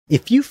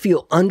If you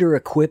feel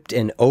under-equipped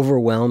and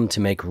overwhelmed to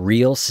make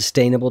real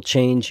sustainable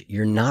change,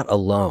 you're not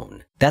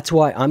alone. That's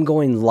why I'm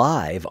going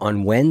live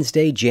on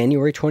Wednesday,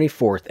 January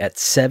 24th at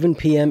 7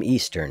 p.m.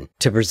 Eastern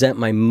to present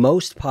my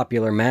most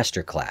popular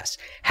masterclass,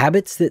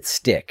 Habits That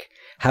Stick: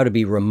 How to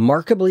Be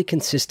Remarkably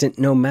Consistent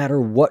No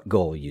Matter What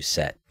Goal You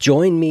Set.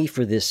 Join me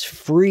for this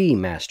free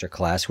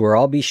masterclass where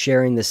I'll be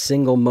sharing the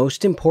single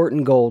most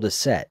important goal to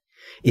set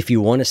if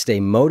you want to stay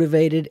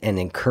motivated and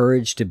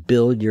encouraged to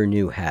build your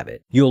new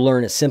habit. You'll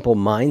learn a simple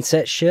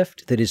mindset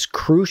shift that is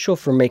crucial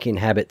for making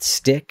habits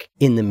stick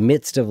in the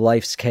midst of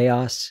life's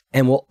chaos,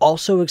 and we'll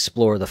also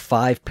explore the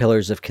 5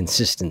 pillars of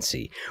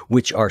consistency,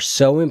 which are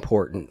so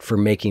important for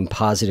making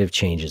positive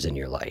changes in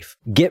your life.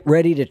 Get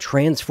ready to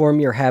transform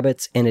your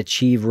habits and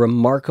achieve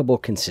remarkable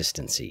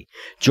consistency.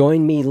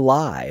 Join me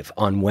live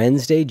on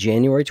Wednesday,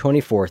 January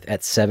 24th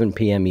at 7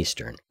 p.m.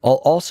 Eastern.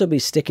 I'll also be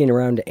sticking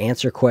around to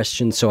answer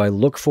questions, so I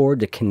look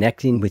forward to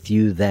connecting with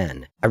you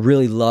then. I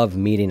really love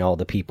meeting all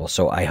the people,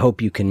 so I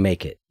hope you can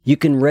make it. You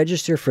can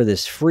register for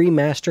this free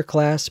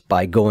masterclass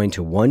by going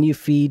to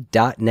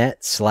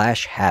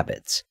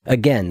oneyoufeed.net/habits.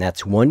 Again,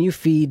 that's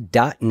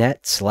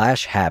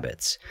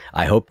oneyoufeed.net/habits.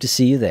 I hope to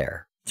see you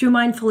there. Through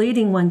mindful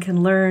eating, one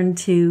can learn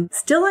to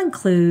still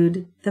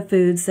include the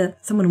foods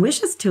that someone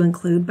wishes to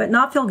include, but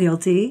not feel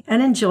guilty,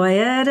 and enjoy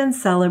it and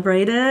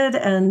celebrate it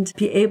and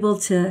be able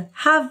to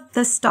have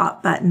the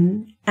stop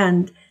button.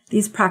 And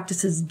these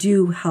practices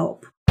do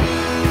help.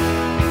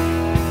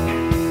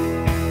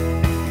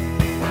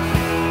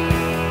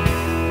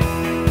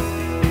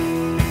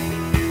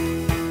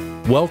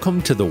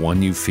 Welcome to the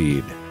One You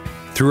Feed.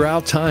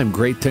 Throughout time,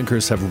 great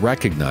thinkers have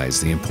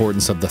recognized the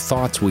importance of the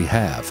thoughts we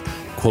have.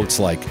 Quotes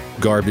like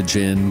garbage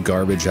in,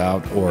 garbage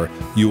out, or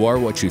you are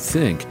what you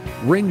think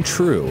ring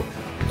true.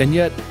 And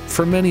yet,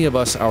 for many of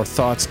us, our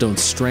thoughts don't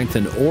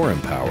strengthen or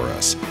empower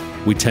us.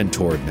 We tend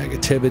toward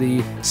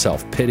negativity,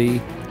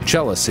 self-pity,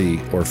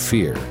 jealousy, or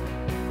fear.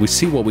 We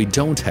see what we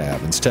don't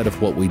have instead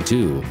of what we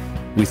do.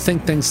 We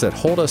think things that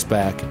hold us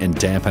back and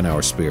dampen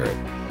our spirit.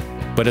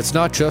 But it's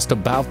not just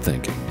about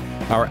thinking.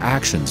 Our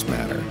actions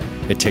matter.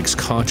 It takes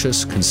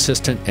conscious,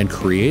 consistent, and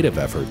creative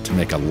effort to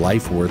make a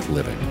life worth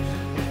living.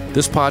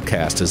 This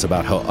podcast is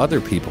about how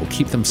other people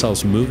keep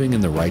themselves moving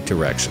in the right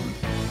direction,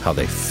 how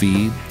they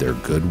feed their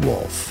good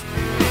wolf.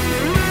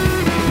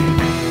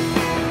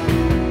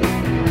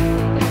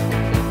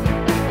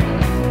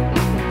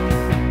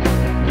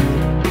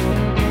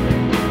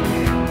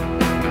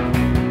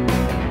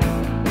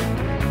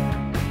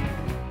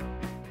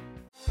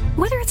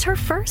 Whether it's her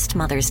first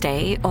Mother's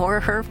Day or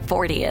her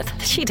 40th,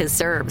 she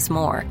deserves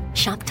more.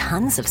 Shop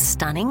tons of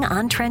stunning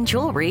on-trend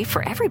jewelry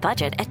for every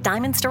budget at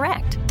Diamonds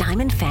Direct.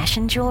 Diamond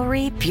fashion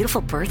jewelry,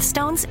 beautiful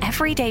birthstones,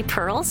 everyday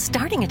pearls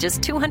starting at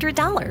just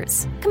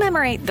 $200.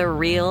 Commemorate the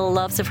real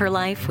loves of her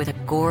life with a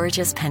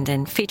gorgeous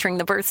pendant featuring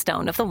the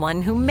birthstone of the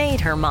one who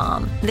made her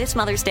mom. This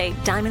Mother's Day,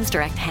 Diamonds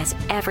Direct has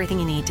everything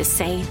you need to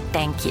say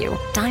thank you.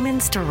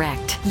 Diamonds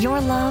Direct.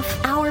 Your love,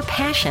 our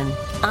passion.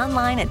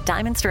 Online at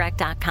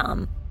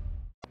diamondsdirect.com.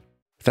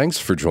 Thanks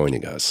for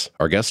joining us.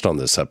 Our guest on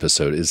this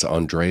episode is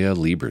Andrea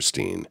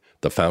Lieberstein,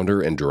 the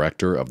founder and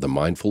director of the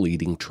Mindful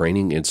Eating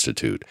Training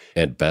Institute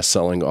and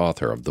best-selling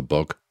author of the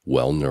book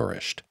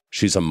Well-Nourished.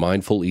 She's a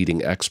mindful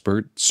eating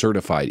expert,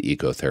 certified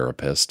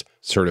ecotherapist,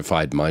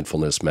 certified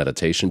mindfulness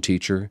meditation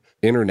teacher,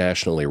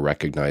 internationally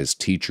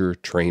recognized teacher,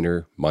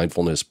 trainer,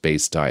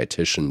 mindfulness-based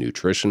dietitian,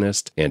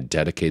 nutritionist, and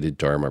dedicated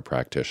Dharma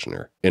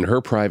practitioner. In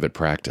her private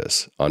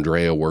practice,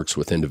 Andrea works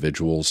with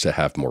individuals to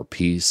have more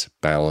peace,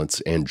 balance,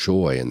 and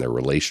joy in their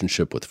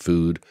relationship with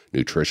food,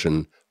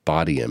 nutrition,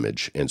 body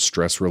image, and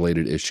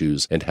stress-related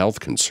issues and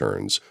health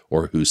concerns,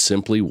 or who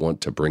simply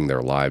want to bring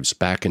their lives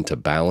back into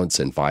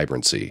balance and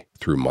vibrancy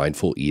through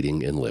mindful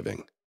eating and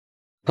living.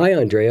 Hi,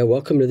 Andrea.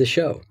 Welcome to the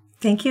show.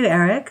 Thank you,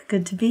 Eric.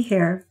 Good to be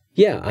here.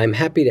 Yeah, I'm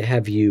happy to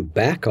have you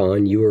back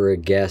on. You were a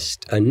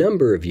guest a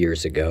number of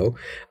years ago.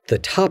 The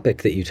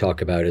topic that you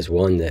talk about is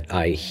one that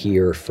I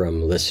hear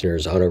from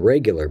listeners on a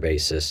regular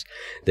basis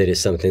that is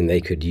something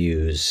they could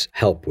use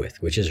help with,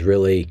 which is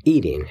really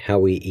eating, how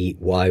we eat,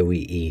 why we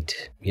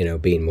eat,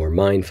 being more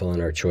mindful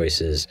in our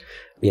choices,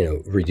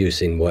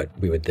 reducing what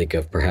we would think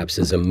of perhaps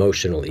as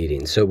emotional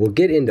eating. So we'll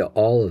get into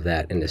all of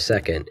that in a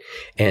second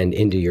and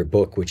into your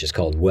book, which is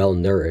called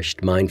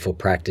Well-Nourished: Mindful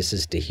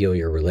Practices to Heal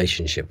Your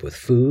Relationship with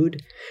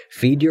Food,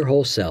 Feed Your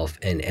Whole Self,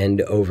 and End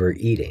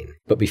Overeating.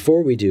 But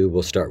before we do,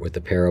 we'll start with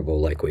the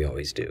parable like we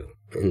always do.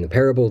 In the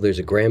parable, there's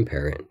a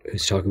grandparent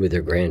who's talking with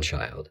their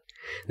grandchild.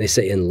 They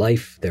say in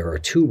life, there are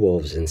 2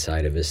 wolves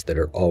inside of us that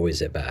are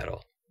always at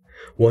battle.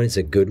 One is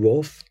a good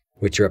wolf,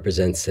 which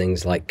represents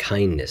things like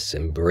kindness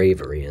and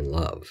bravery and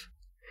love.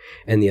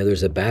 And the other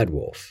is a bad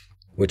wolf,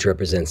 which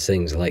represents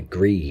things like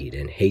greed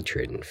and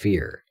hatred and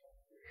fear.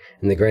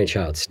 And the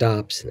grandchild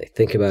stops and they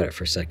think about it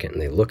for a second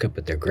and they look up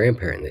at their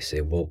grandparent and they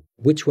say, well,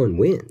 which one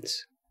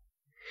wins?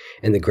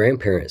 And the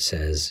grandparent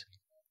says,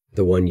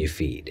 the one you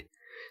feed.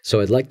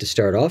 So I'd like to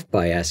start off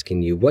by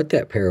asking you what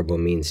that parable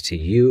means to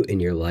you in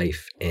your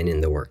life and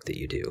in the work that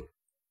you do.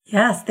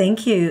 Yes,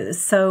 thank you.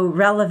 So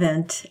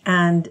relevant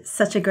and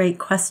such a great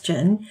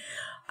question.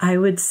 I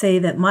would say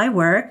that my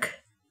work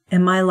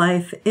and my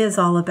life is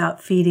all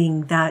about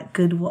feeding that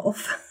good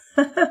wolf.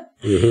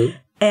 Mm-hmm.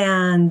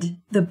 And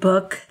the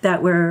book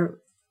that we're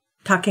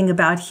talking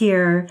about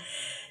here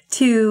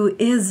too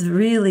is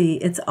really,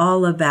 it's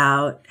all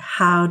about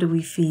how do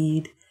we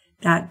feed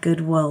that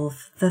good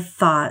wolf, the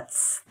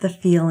thoughts, the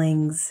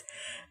feelings,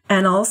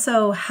 and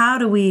also how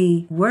do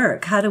we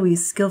work? How do we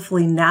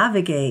skillfully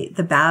navigate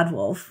the bad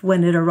wolf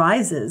when it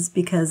arises?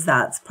 Because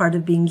that's part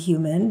of being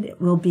human. It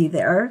will be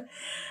there.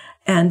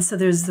 And so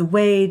there's the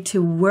way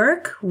to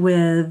work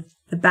with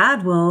the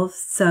bad wolf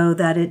so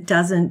that it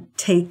doesn't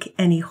take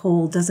any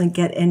hold, doesn't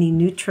get any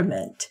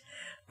nutriment,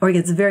 or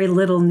gets very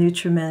little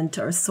nutriment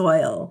or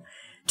soil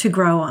to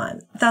grow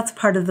on. That's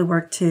part of the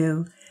work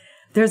too.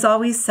 There's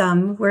always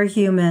some, we're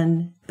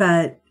human,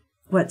 but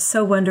what's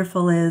so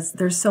wonderful is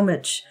there's so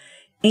much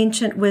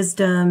ancient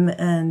wisdom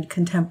and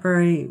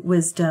contemporary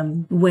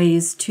wisdom,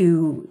 ways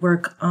to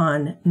work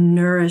on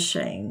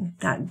nourishing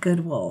that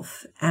good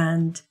wolf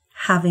and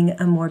having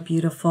a more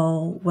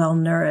beautiful,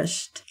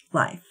 well-nourished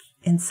life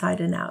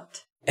inside and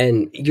out.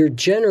 And your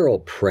general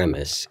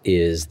premise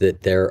is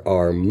that there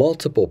are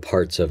multiple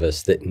parts of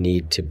us that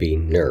need to be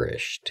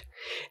nourished.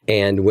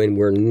 And when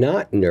we're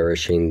not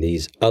nourishing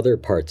these other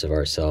parts of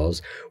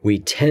ourselves, we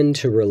tend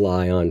to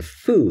rely on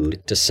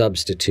food to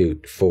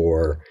substitute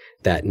for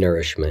that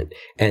nourishment.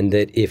 And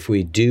that if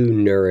we do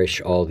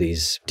nourish all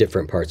these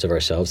different parts of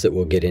ourselves that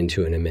we'll get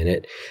into in a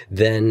minute,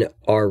 then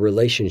our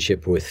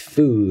relationship with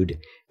food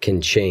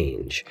can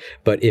change.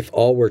 But if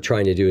all we're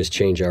trying to do is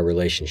change our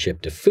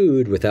relationship to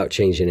food without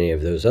changing any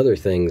of those other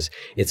things,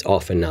 it's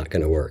often not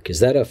going to work. Is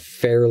that a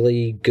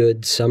fairly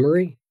good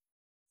summary?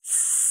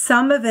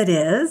 Some of it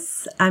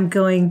is. I'm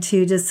going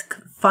to just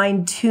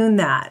fine-tune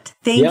that.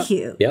 Thank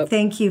you. Yep.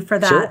 Thank you for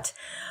that. Sure.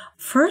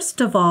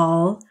 First of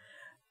all,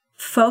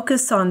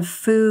 focus on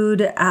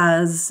food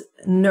as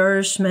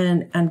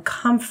nourishment and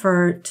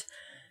comfort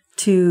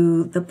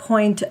to the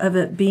point of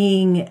it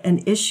being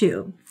an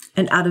issue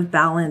and out of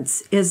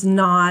balance it's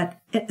not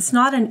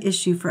an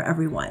issue for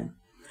everyone,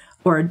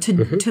 or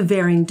to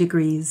varying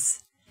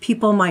degrees.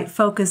 People might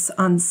focus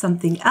on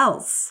something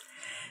else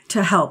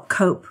to help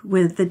cope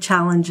with the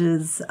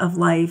challenges of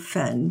life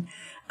and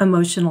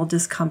emotional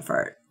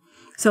discomfort.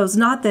 So it's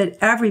not that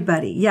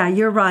everybody, yeah,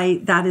 you're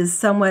right, that is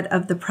somewhat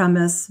of the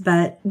premise,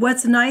 but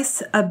what's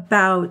nice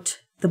about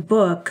the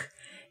book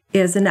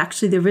is, and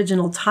actually the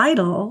original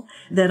title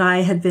that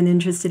I had been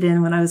interested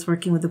in when I was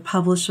working with the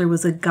publisher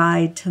was A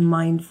Guide to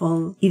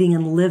Mindful Eating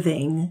and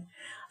Living,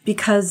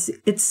 because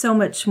it's so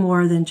much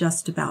more than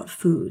just about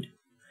food.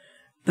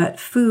 But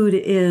food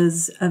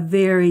is a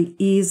very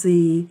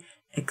easy,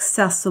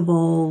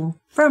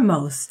 accessible, for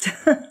most,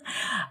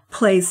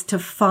 place to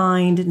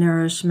find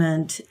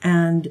nourishment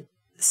and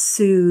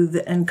soothe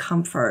and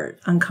comfort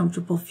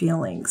uncomfortable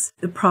feelings.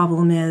 The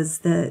problem is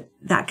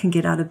that can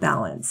get out of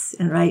balance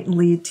and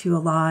lead to a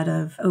lot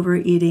of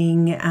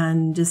overeating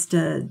and just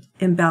a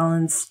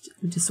imbalanced,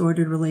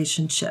 disordered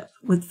relationship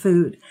with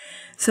food.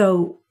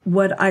 So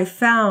what I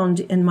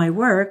found in my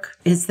work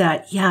is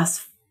that,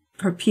 yes,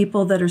 for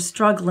people that are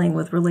struggling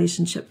with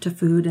relationship to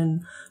food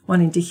and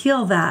wanting to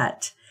heal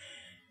that,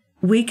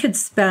 we could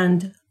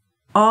spend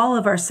all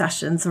of our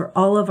sessions or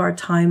all of our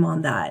time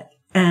on that.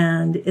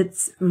 And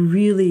it's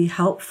really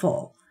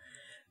helpful.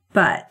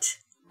 But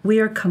we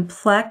are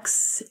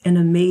complex and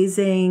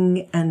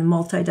amazing and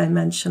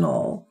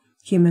multidimensional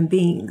human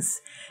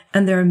beings.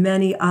 And there are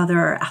many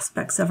other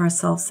aspects of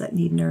ourselves that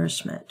need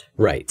nourishment.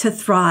 Right. To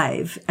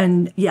thrive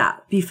and,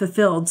 be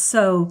fulfilled.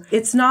 So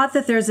it's not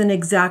that there's an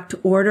exact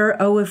order.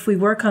 Oh, if we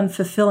work on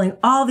fulfilling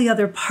all the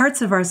other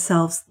parts of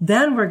ourselves,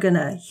 then we're going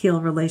to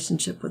heal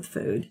relationship with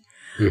food.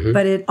 Mm-hmm.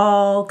 But it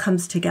all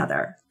comes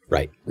together.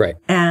 Right.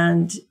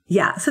 And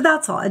so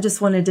that's all. I just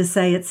wanted to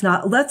say it's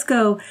not, let's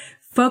go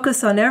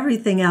focus on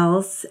everything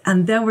else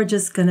and then we're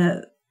just going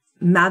to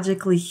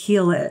magically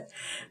heal it.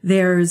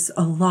 There's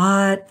a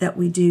lot that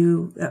we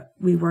do, that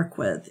we work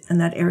with in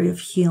that area of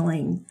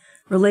healing,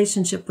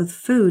 relationship with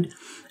food.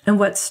 And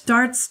what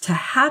starts to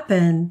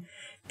happen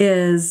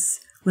is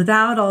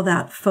without all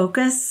that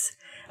focus,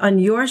 on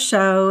your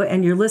show,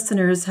 and your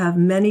listeners have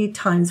many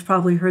times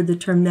probably heard the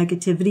term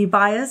negativity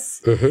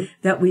bias,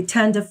 that we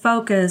tend to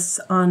focus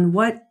on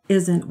what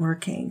isn't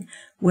working,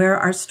 where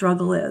our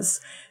struggle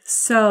is.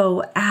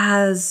 So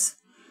as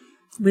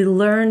we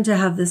learn to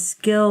have the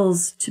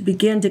skills to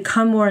begin to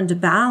come more into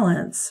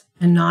balance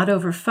and not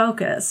over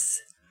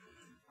focus,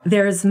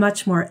 there is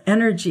much more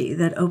energy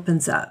that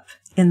opens up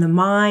in the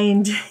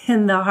mind,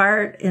 in the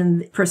heart,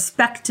 in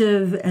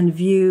perspective and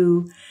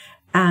view,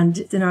 and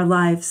in our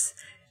lives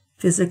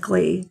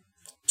physically,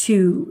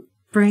 to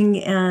bring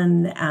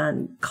in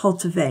and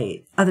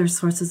cultivate other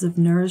sources of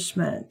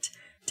nourishment,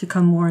 to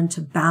come more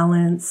into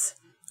balance,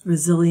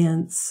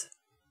 resilience,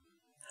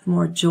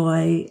 more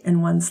joy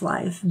in one's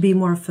life, be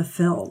more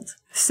fulfilled.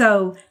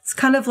 So it's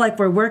kind of like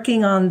we're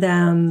working on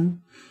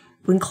them.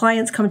 When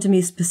clients come to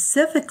me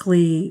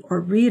specifically, or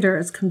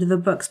readers come to the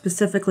book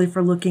specifically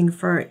for looking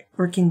for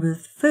working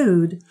with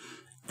food,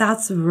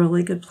 that's a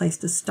really good place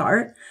to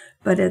start.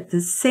 but at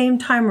the same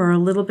time or a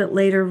little bit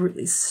later,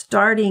 really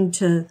starting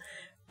to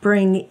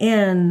bring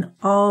in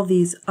all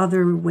these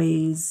other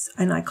ways,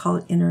 and I call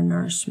it inner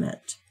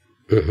nourishment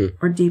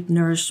or deep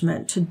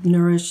nourishment, to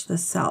nourish the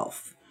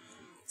self.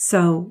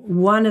 So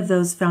one of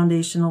those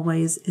foundational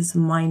ways is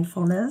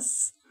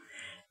mindfulness,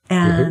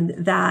 and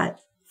that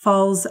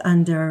falls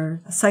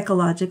under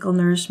psychological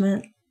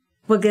nourishment.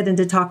 We'll get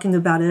into talking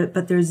about it,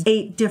 but there's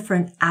 8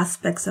 different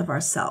aspects of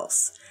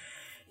ourselves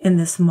in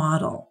this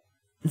model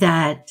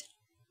that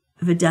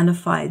have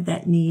identified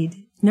that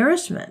need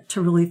nourishment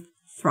to really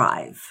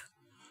thrive.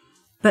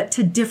 But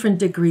to different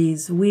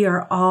degrees. We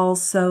are all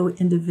so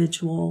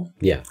individual.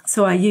 Yeah.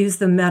 So I use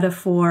the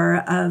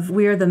metaphor of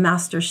we're the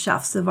master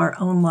chefs of our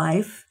own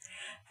life,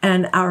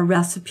 and our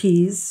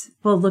recipes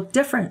will look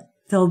different.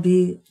 They'll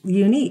be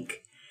unique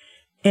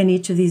in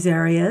each of these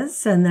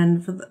areas, and then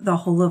for the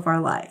whole of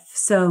our life.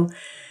 So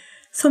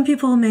some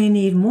people may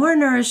need more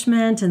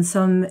nourishment in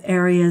some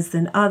areas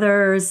than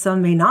others.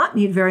 Some may not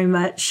need very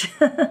much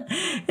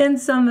in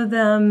some of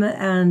them.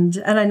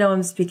 And I know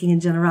I'm speaking in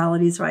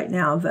generalities right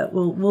now, but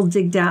we'll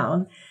dig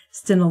down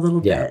just in a little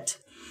bit.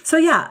 So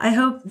yeah, I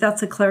hope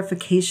that's a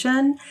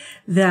clarification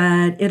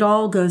that it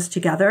all goes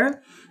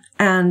together.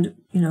 And,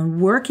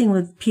 working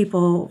with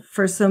people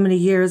for so many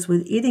years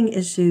with eating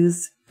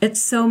issues,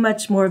 it's so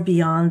much more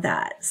beyond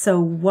that.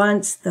 So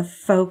once the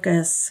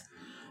focus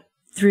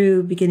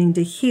through beginning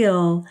to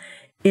heal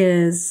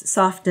is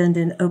softened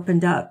and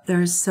opened up,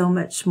 there's so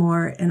much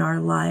more in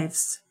our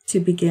lives to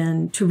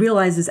begin to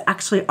realize is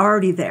actually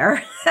already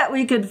there that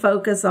we could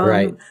focus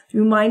on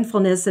through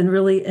mindfulness and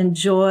really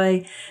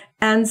enjoy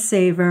and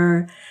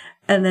savor,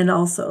 and then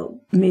also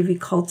maybe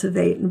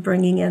cultivate and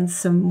bringing in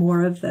some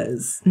more of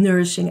those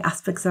nourishing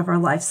aspects of our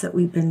lives that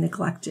we've been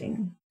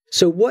neglecting.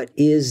 So what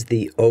is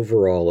the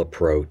overall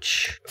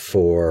approach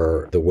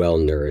for the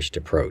well-nourished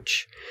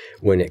approach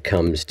when it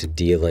comes to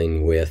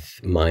dealing with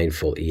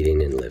mindful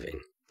eating and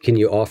living? Can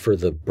you offer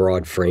the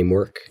broad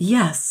framework?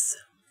 Yes.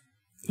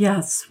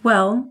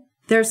 Well,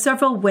 there are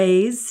several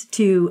ways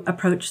to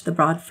approach the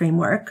broad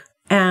framework.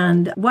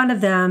 And one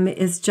of them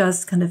is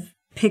just kind of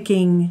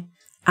picking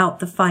out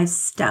the 5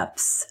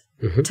 steps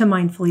to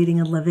mindful eating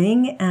and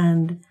living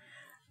and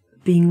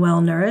being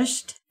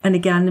well-nourished. And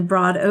again, a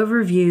broad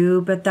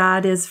overview, but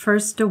that is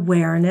first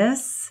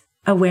awareness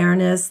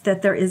that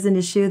there is an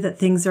issue, that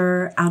things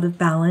are out of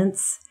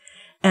balance.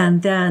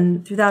 And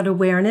then through that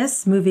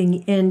awareness,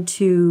 moving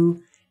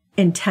into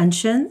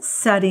intention,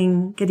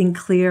 setting, getting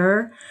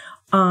clear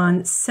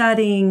on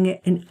setting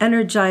an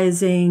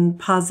energizing,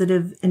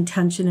 positive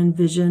intention and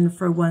vision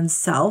for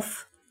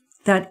oneself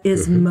that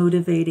is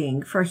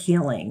motivating for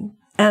healing.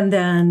 And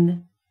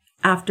then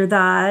after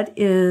that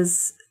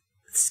is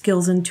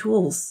skills and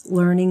tools,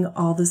 learning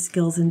all the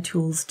skills and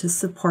tools to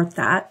support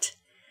that.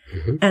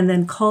 And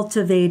then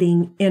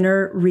cultivating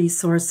inner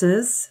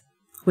resources,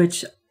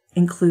 which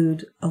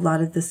include a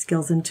lot of the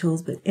skills and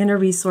tools, but inner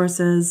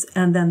resources.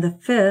 And then the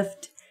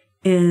 5th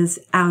is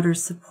outer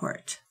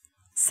support.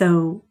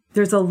 So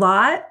there's a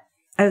lot.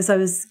 As I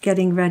was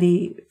getting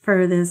ready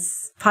for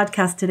this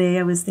podcast today,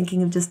 I was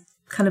thinking of just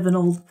kind of an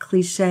old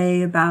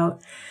cliche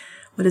about,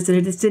 what is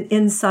it? It's an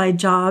inside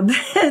job.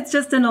 It's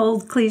just an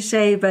old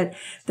cliche, but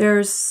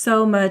there's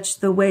so much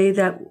the way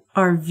that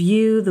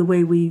the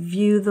way we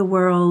view the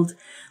world,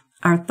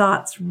 our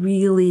thoughts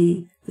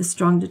really the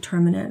strong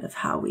determinant of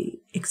how we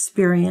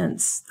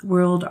experience the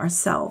world,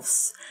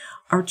 ourselves,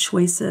 our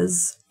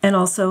choices, and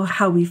also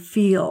how we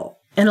feel.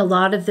 And a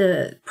lot of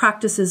the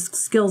practices,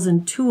 skills,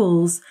 and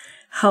tools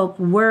help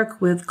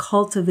work with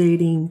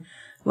cultivating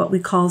what we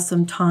call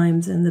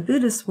sometimes in the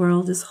Buddhist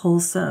world is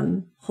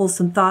wholesome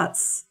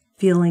thoughts,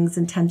 feelings,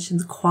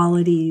 intentions,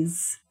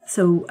 qualities.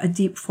 So a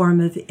deep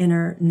form of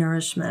inner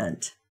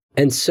nourishment.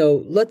 And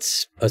so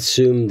let's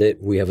assume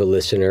that we have a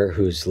listener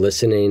who's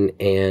listening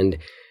and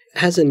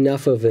has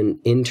enough of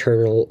an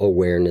internal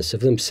awareness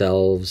of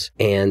themselves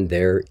and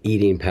their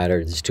eating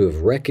patterns to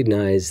have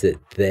recognized that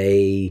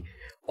they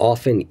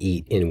often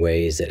eat in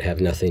ways that have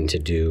nothing to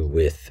do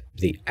with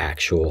the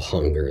actual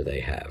hunger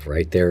they have,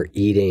 right? They're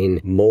eating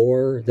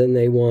more than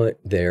they want.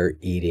 They're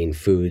eating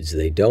foods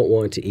they don't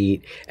want to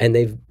eat. And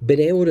they've been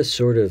able to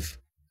sort of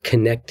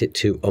connect it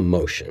to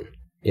emotion,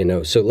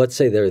 So let's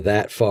say they're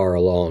that far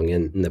along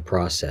in the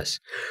process.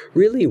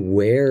 Really,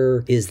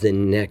 where is the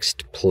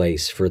next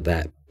place for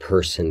that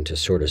person to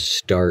sort of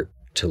start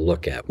to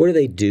look at? What do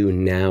they do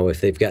now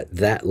if they've got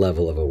that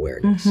level of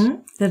awareness?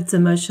 That it's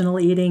emotional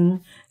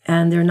eating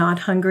and they're not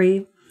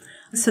hungry.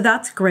 So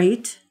that's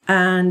great.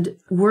 And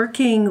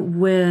working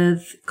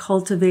with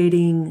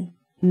cultivating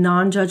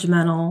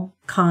non-judgmental,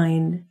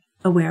 kind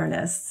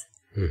awareness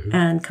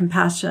and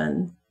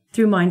compassion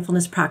through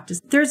mindfulness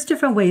practice. There's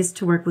different ways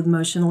to work with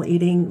emotional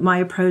eating. My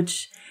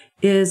approach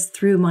is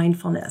through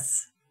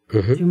mindfulness,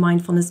 through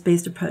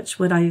mindfulness-based approach,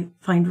 what I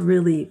find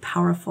really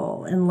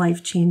powerful and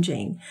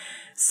life-changing.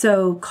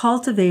 So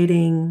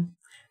cultivating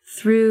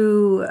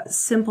through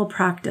simple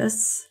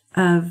practice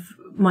of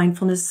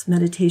mindfulness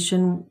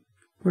meditation,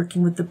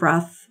 working with the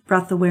breath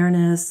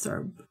awareness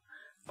or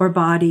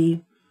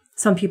body.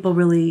 Some people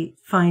really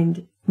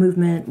find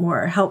movement,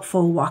 more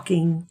helpful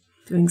walking,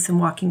 doing some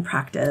walking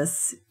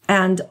practice,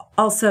 and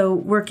also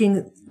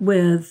working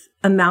with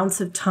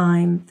amounts of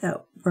time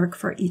that work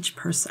for each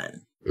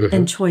person. Mm-hmm.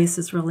 And choice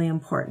is really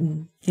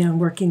important,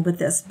 working with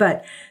this.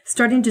 But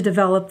starting to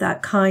develop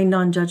that kind,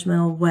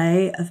 non-judgmental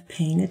way of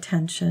paying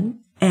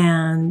attention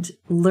and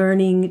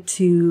learning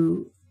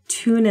to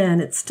tune in.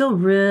 It's still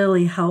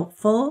really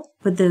helpful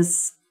with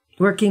this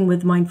working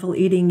with mindful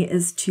eating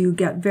is to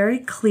get very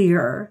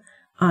clear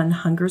on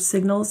hunger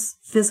signals,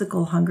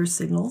 physical hunger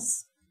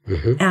signals,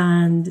 mm-hmm.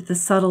 and the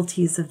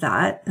subtleties of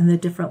that and the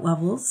different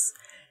levels,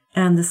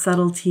 and the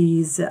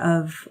subtleties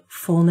of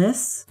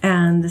fullness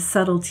and the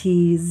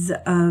subtleties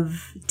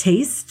of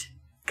taste.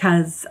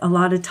 Because a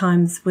lot of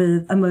times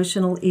with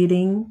emotional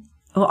eating,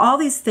 all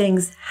these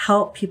things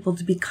help people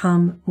to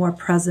become more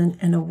present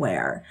and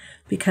aware.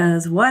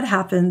 Because what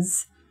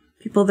happens,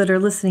 people that are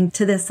listening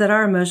to this that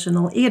are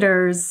emotional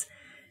eaters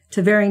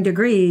to varying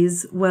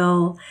degrees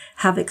will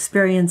have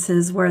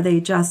experiences where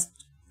they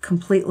just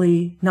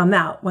completely numb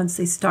out once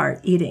they start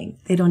eating.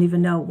 They don't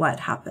even know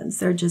what happens.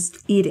 They're just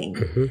eating.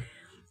 Mm-hmm.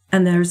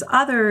 And there's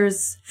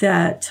others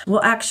that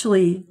will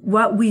actually,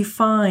 what we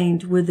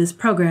find with this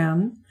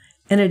program,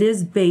 and it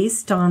is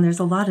based on, there's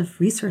a lot of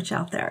research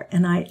out there,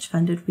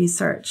 NIH-funded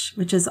research,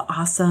 which is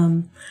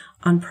awesome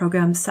on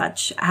programs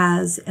such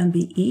as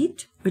MB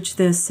Eat, which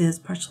this is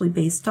partially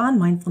based on,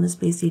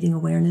 mindfulness-based eating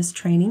awareness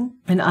training,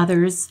 and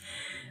others,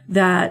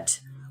 that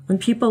when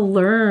people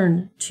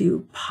learn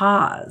to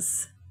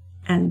pause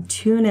and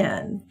tune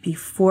in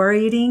before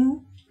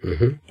eating,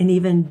 mm-hmm. and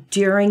even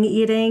during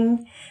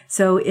eating.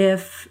 So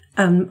if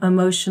an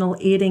emotional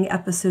eating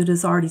episode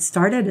has already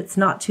started, it's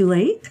not too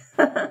late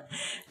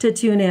to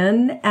tune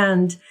in.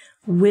 And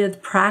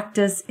with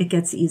practice, it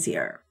gets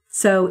easier.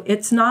 So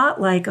it's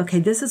not like, okay,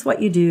 this is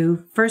what you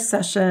do first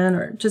session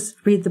or just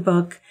read the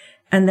book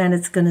and then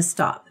it's going to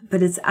stop.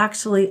 But it's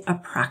actually a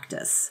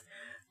practice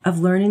of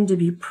learning to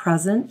be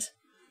present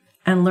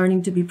and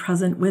learning to be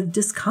present with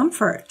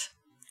discomfort,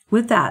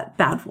 with that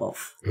bad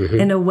wolf, mm-hmm.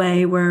 in a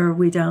way where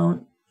we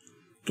don't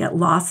get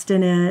lost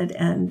in it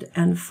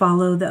and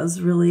follow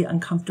those really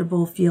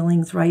uncomfortable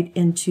feelings right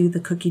into the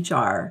cookie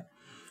jar.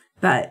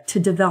 But to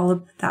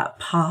develop that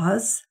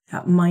pause,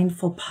 that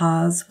mindful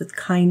pause with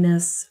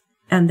kindness,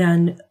 and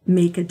then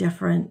make a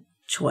different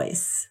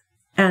choice.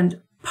 And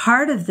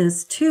part of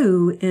this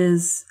too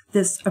is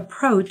this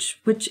approach,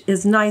 which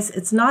is nice.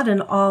 It's not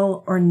an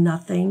all or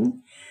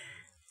nothing,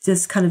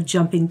 just kind of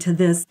jumping to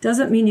this.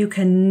 Doesn't mean you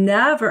can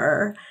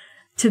never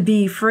to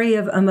be free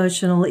of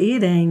emotional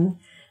eating,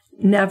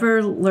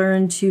 never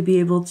learn to be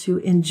able to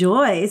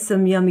enjoy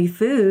some yummy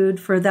food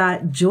for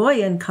that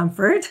joy and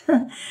comfort,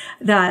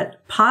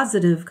 that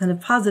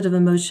positive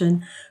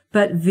emotion,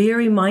 but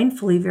very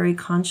mindfully, very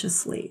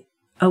consciously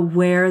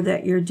aware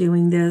that you're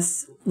doing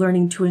this,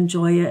 learning to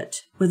enjoy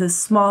it with a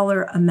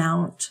smaller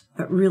amount,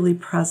 but really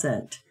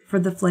present for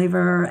the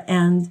flavor.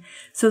 And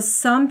so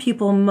some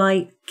people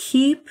might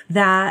keep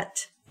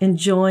that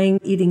enjoying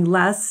eating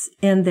less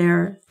in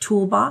their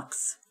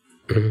toolbox,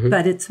 mm-hmm.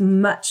 but it's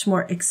much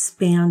more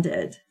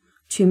expanded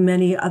to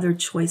many other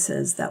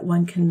choices that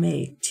one can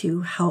make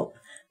to help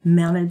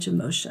manage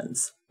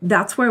emotions.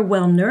 That's where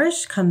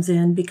Well-Nourished comes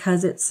in,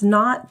 because it's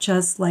not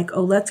just like,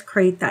 oh, let's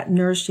create that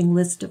nourishing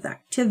list of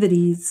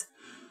activities,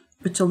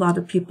 which a lot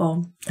of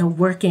people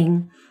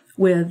working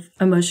with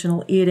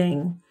emotional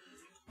eating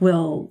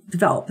will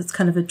develop. It's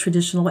kind of a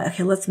traditional way.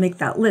 Okay, let's make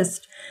that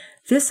list.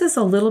 This is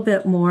a little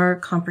bit more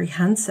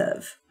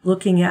comprehensive,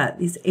 looking at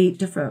these 8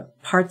 different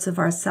parts of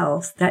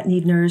ourselves that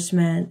need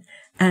nourishment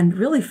and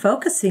really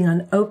focusing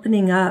on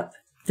opening up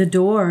the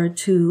door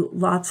to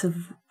lots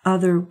of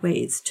other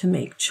ways to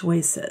make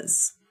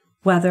choices,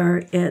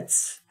 whether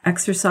it's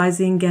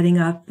exercising, getting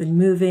up and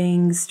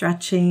moving,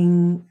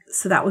 stretching.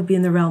 So that would be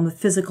in the realm of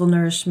physical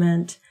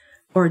nourishment,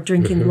 or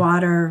drinking mm-hmm.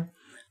 water,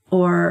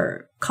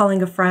 or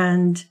calling a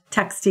friend,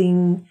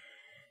 texting,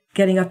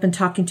 getting up and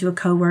talking to a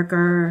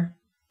coworker,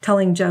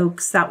 telling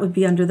jokes. That would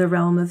be under the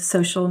realm of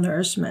social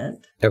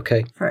nourishment.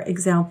 Okay. For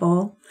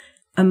example,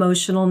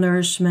 emotional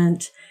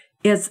nourishment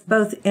is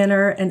both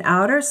inner and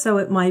outer. So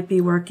it might be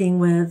working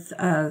with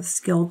a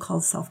skill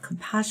called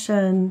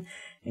self-compassion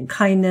and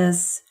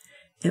kindness.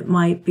 It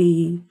might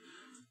be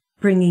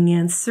bringing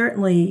in,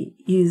 certainly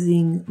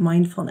using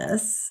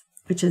mindfulness,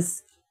 which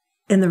is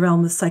in the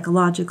realm of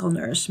psychological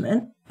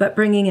nourishment, but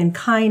bringing in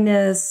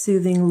kindness,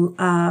 soothing,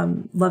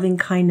 loving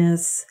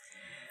kindness.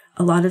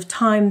 A lot of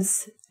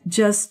times,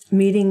 just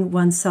meeting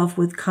oneself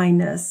with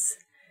kindness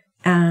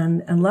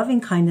and loving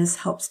kindness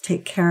helps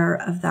take care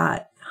of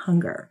that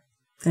hunger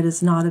that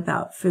is not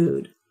about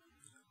food,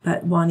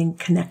 but wanting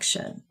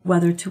connection,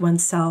 whether to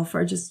oneself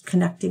or just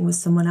connecting with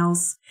someone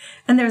else.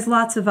 And there's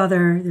lots of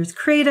there's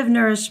creative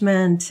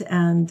nourishment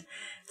and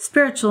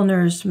spiritual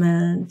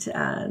nourishment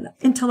and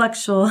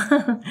intellectual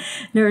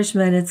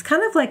nourishment. It's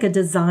kind of like a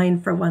design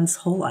for one's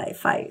whole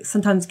life. I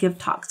sometimes give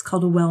talks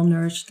called A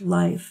Well-Nourished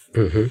Life.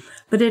 Mm-hmm.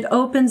 But it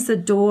opens the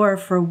door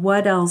for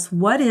what else?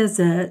 What is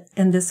it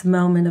in this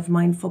moment of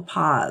mindful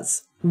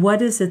pause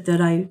what is it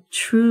that I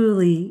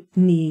truly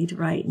need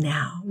right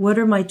now? What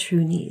are my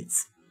true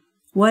needs?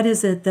 What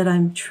is it that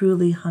I'm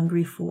truly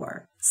hungry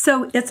for?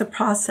 So it's a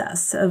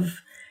process of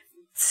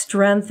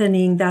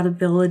strengthening that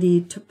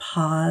ability to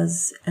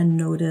pause and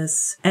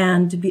notice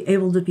and to be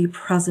able to be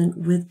present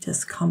with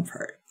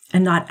discomfort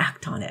and not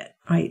act on it,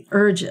 right?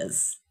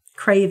 Urges,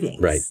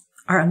 cravings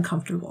are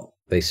uncomfortable.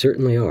 They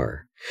certainly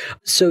are.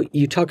 So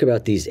you talk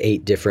about these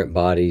 8 different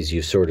bodies.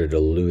 You sort of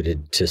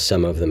alluded to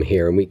some of them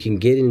here, and we can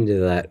get into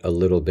that a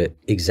little bit,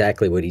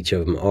 exactly what each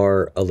of them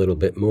are a little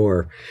bit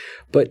more.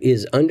 But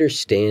is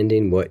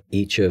understanding what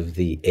each of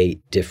the 8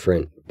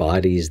 different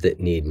bodies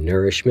that need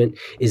nourishment,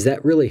 is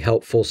that really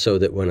helpful so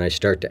that when I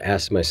start to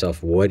ask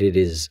myself what it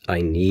is I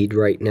need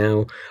right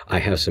now, I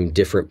have some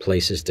different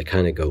places to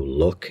kind of go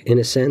look, in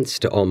a sense,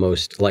 to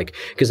almost like,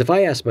 because if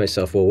I ask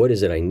myself, well, what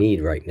is it I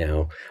need right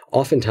now?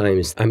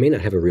 Oftentimes I may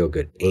not have a real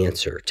good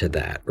answer to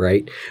that,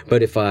 right?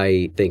 But if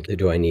I think,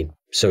 do I need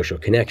social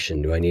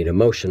connection? Do I need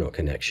emotional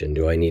connection?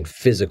 Do I need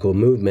physical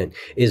movement?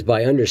 Is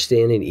by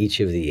understanding each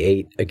of the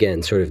 8,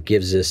 again, sort of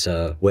gives us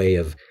a way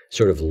of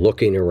sort of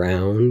looking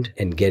around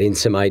and getting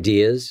some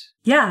ideas.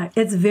 Yeah,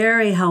 it's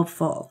very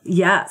helpful.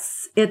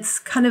 Yes. It's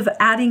kind of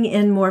adding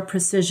in more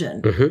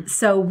precision. Mm-hmm.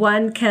 So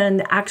one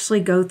can actually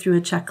go through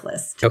a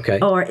checklist. Okay.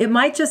 Or it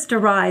might just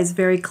arise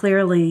very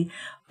clearly,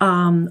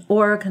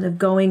 or kind of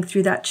going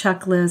through that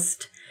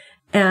checklist.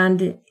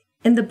 And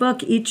in the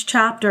book, each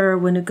chapter,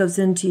 when it goes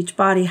into each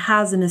body,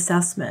 has an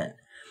assessment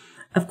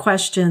of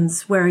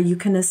questions where you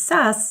can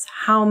assess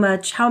how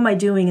am I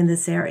doing in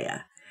this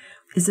area?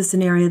 Is this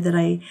an area that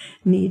I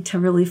need to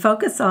really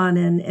focus on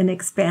and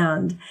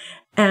expand?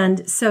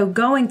 And so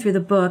going through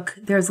the book,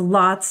 there's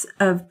lots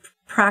of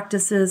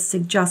practices,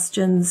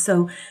 suggestions.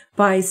 So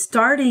by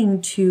starting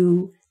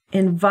to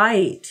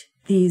invite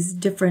these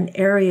different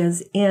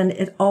areas in,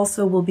 it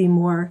also will be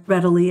more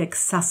readily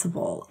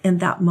accessible in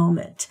that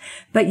moment.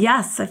 But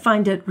yes, I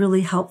find it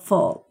really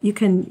helpful. You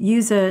can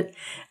use it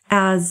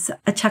as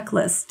a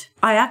checklist.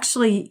 I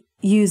actually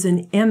use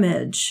an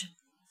image.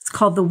 It's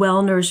called the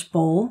Well-Nourished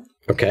Bowl.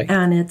 Okay.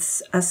 And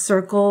it's a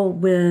circle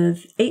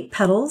with 8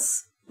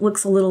 petals.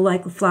 Looks a little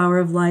like the flower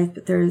of life,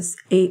 but there's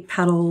 8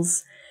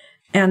 petals.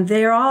 And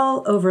they're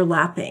all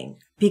overlapping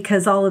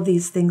because all of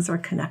these things are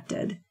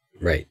connected.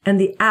 Right. And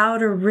the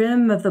outer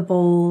rim of the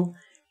bowl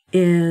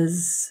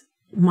is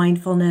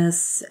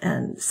mindfulness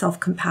and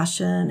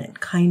self-compassion and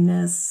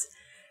kindness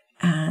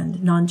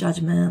and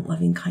non-judgment,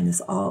 loving kindness,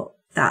 all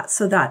that.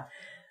 So that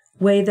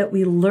way that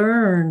we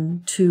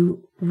learn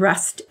to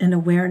rest in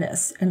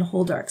awareness and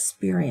hold our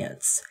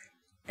experience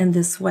in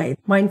this way.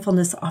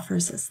 Mindfulness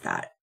offers us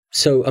that.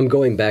 So I'm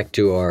going back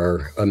to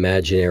our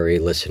imaginary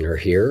listener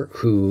here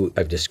who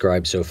I've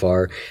described so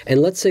far.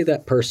 And let's say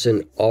that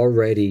person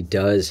already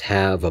does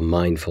have a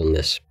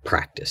mindfulness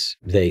practice.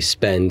 They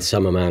spend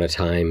some amount of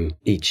time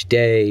each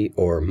day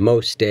or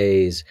most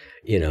days,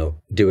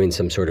 doing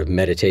some sort of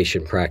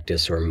meditation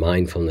practice or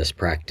mindfulness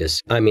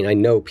practice. I mean, I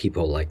know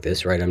people like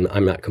this, right?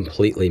 I'm not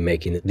completely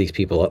making these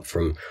people up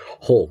from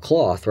whole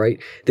cloth, right?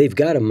 They've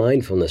got a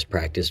mindfulness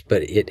practice,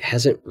 but it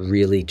hasn't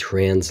really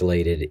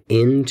translated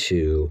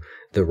into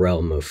the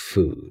realm of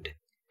food.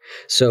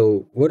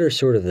 So what are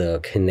sort of the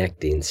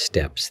connecting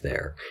steps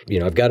there?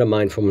 I've got a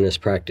mindfulness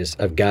practice.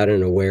 I've got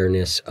an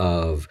awareness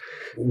of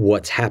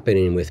what's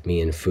happening with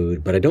me in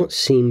food, but I don't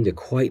seem to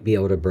quite be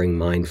able to bring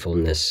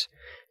mindfulness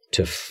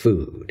to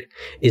food.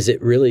 Is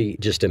it really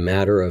just a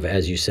matter of,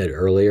 as you said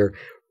earlier,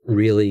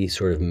 really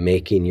sort of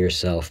making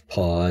yourself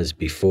pause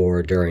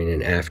before, during,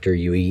 and after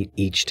you eat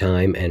each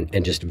time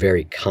and just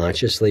very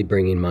consciously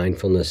bringing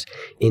mindfulness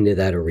into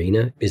that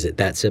arena? Is it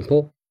that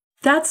simple?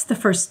 That's the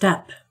first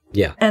step.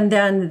 Yeah. And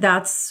then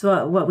that's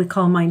what we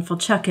call mindful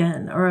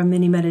check-in or a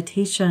mini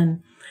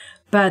meditation.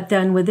 But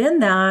then within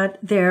that,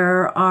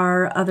 there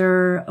are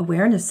other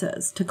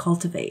awarenesses to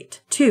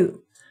cultivate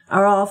too. I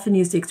often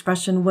use the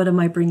expression, what am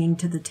I bringing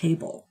to the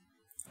table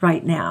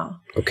right now?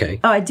 Okay.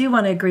 Oh, I do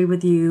want to agree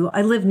with you.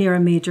 I live near a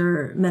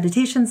major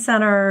meditation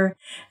center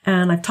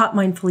and I've taught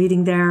mindful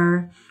eating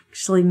there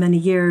actually many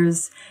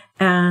years.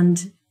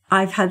 And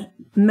I've had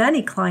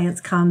many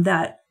clients come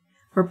that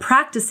were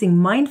practicing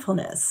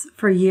mindfulness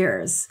for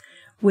years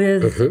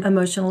with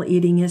emotional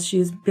eating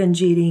issues,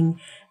 binge eating,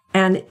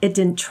 and it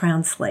didn't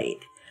translate.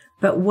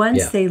 But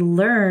once they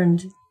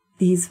learned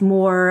these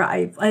more,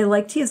 I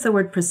like to use the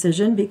word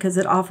precision because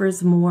it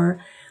offers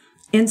more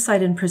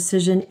insight and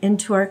precision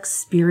into our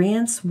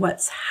experience,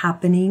 what's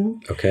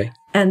happening. Okay.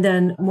 And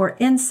then more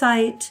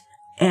insight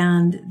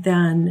and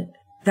then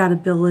that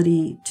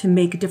ability to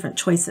make different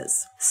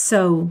choices.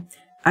 So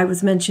I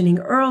was mentioning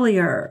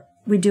earlier,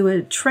 we do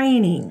a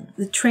training.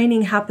 The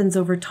training happens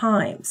over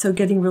time. So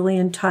getting really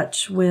in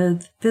touch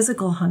with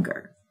physical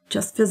hunger,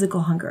 just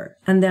physical hunger.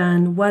 And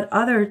then what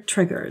other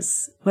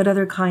triggers, what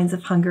other kinds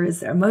of hunger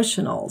is there?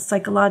 Emotional,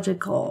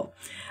 psychological,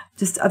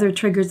 just other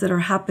triggers that are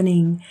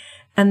happening.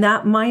 And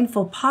that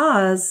mindful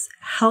pause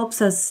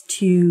helps us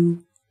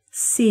to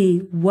see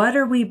what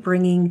are we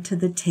bringing to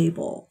the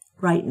table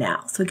right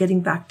now. So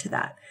getting back to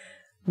that,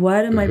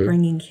 what am I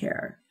bringing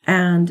here?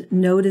 And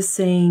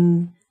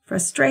noticing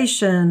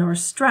frustration or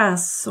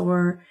stress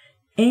or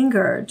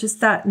anger,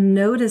 just that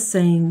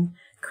noticing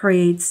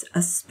creates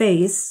a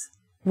space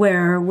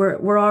where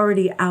we're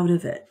already out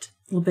of it,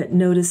 a little bit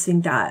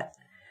noticing that.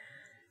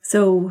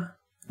 So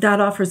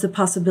that offers a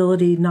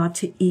possibility not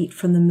to eat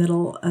from the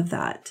middle of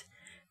that.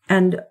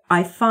 And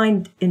I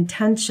find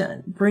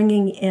intention,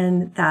 bringing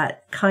in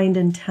that kind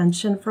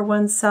intention for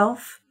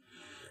oneself.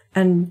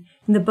 And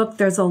in the book,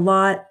 there's a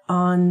lot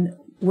on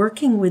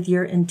working with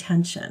your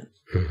intention,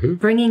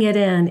 bringing it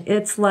in.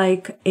 It's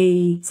like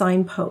a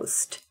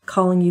signpost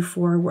calling you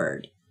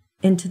forward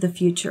into the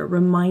future,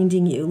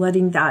 reminding you,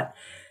 letting that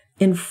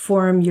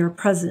inform your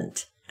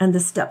present and the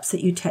steps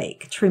that you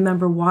take to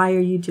remember, why are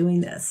you doing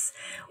this?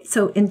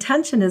 So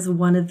intention is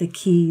one of the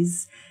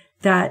keys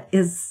that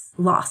is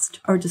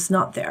lost or just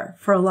not there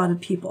for a lot of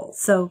people.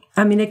 So,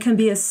 I mean, it can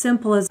be as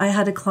simple as I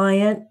had a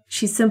client,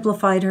 she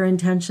simplified her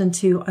intention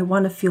to, I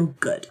want to feel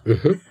good.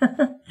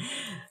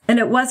 And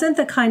it wasn't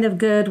the kind of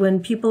good when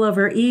people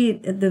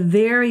overeat, the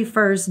very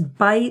first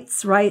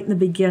bites right in the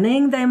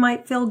beginning, they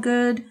might feel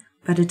good,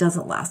 but it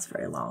doesn't last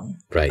very long.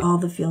 Right. All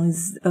the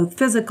feelings, both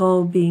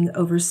physical, being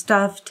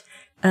overstuffed,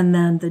 and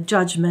then the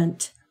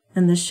judgment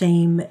and the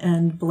shame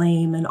and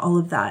blame and all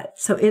of that.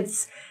 So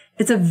it's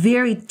a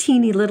very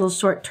teeny little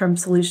short-term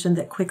solution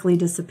that quickly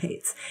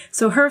dissipates.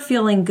 So her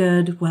feeling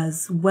good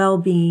was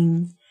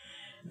well-being,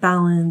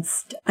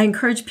 balanced. I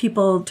encourage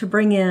people to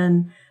bring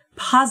in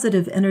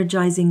positive,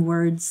 energizing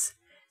words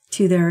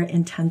to their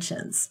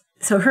intentions.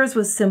 So hers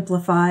was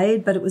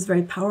simplified, but it was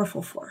very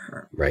powerful for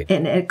her. Right.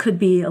 And it could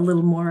be a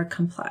little more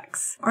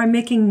complex. Are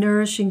making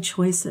nourishing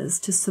choices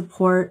to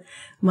support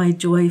my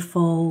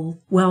joyful,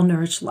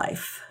 well-nourished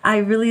life. I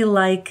really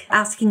like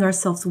asking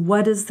ourselves,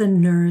 what is the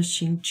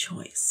nourishing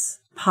choice?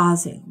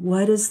 Pausing.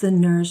 What is the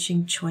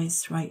nourishing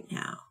choice right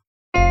now?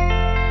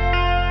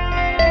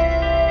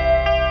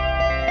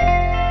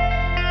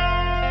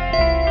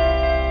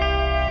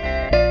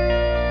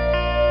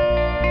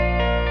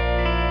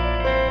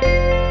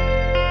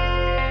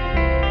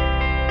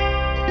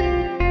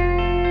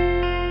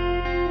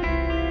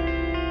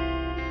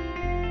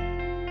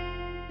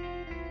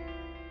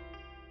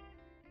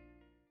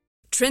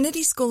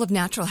 Trinity School of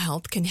Natural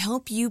Health can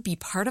help you be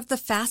part of the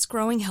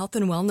fast-growing health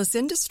and wellness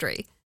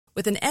industry.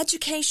 With an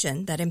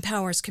education that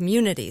empowers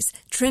communities,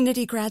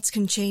 Trinity grads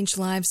can change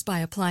lives by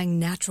applying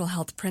natural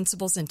health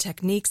principles and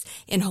techniques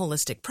in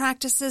holistic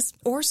practices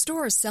or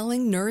stores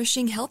selling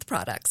nourishing health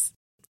products.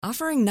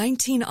 Offering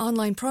 19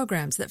 online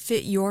programs that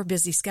fit your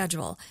busy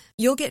schedule,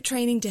 you'll get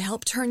training to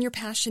help turn your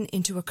passion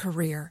into a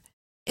career.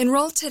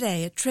 Enroll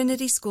today at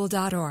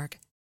trinityschool.org.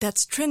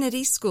 That's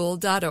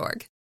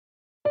trinityschool.org.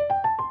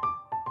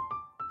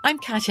 I'm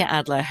Katya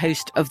Adler,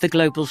 host of The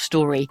Global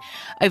Story.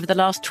 Over the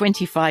last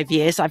 25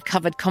 years, I've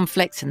covered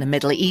conflicts in the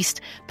Middle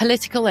East,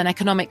 political and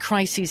economic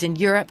crises in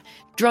Europe,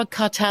 drug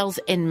cartels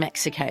in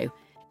Mexico.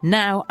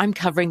 Now I'm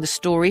covering the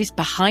stories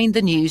behind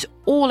the news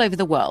all over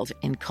the world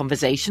in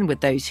conversation with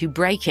those who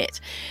break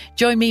it.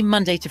 Join me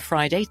Monday to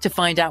Friday to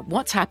find out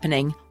what's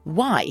happening,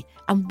 why,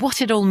 and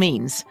what it all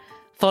means.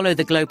 Follow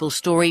The Global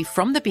Story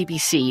from the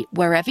BBC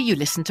wherever you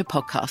listen to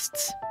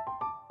podcasts.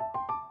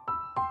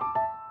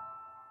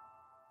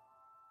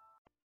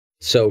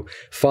 So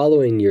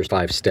following your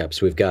 5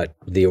 steps, we've got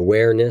the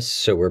awareness.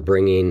 So we're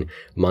bringing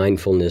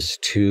mindfulness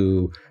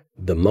to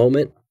the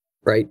moment,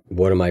 right?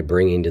 What am I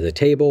bringing to the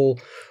table?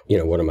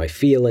 What am I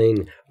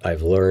feeling?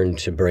 I've learned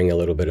to bring a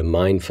little bit of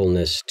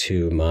mindfulness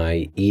to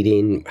my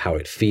eating, how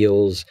it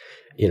feels.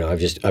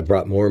 I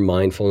brought more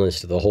mindfulness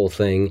to the whole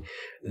thing.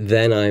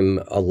 Then I'm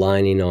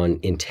aligning on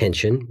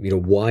intention.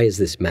 Why does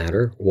this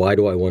matter? Why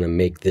do I want to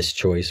make this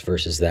choice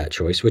versus that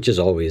choice? Which is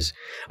always,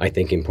 I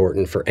think,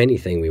 important for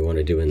anything we want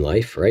to do in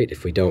life, right?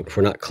 If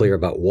we're not clear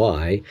about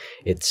why,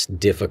 it's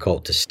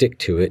difficult to stick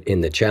to it in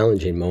the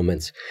challenging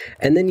moments.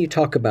 And then you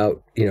talk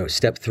about,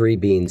 step 3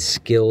 being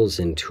skills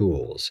and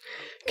tools.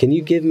 Can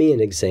you give me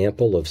an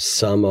example of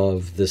some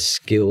of the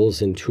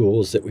skills and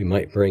tools that we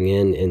might bring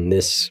in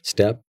this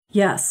step?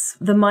 Yes,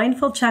 the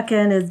mindful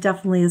check-in is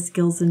definitely a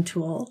skills and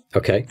tool.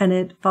 Okay. And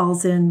it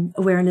falls in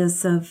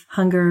awareness of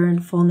hunger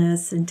and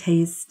fullness and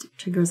taste,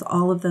 triggers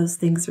all of those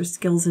things are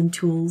skills and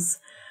tools.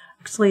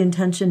 Actually,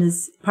 intention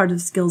is part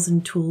of skills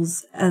and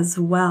tools as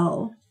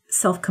well.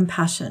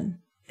 Self-compassion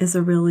is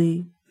a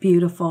really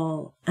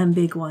beautiful and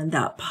big one.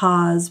 That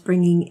pause,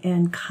 bringing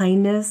in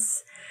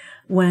kindness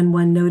when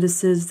one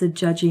notices the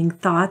judging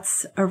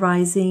thoughts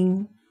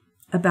arising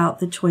about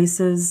the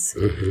choices,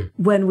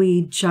 when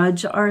we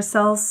judge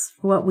ourselves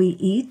for what we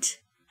eat.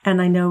 And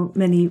I know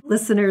many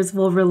listeners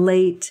will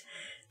relate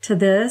to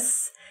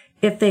this.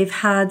 If they've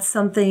had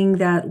something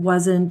that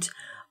wasn't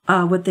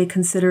what they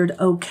considered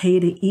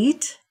okay to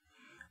eat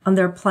on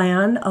their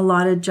plan, a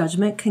lot of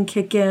judgment can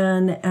kick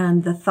in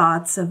and the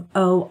thoughts of,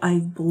 oh,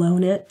 I've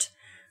blown it.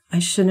 I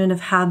shouldn't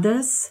have had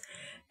this.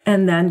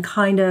 And then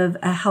kind of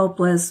a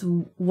helpless,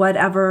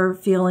 whatever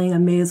feeling, I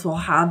may as well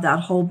have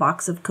that whole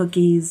box of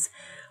cookies,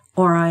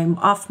 or I'm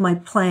off my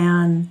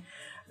plan.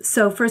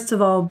 So first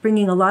of all,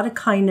 bringing a lot of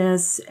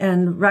kindness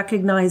and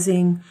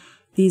recognizing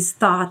these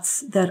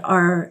thoughts that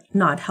are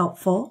not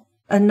helpful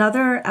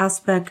Another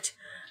aspect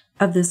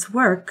of this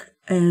work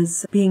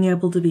is being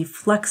able to be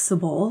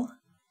flexible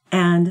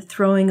and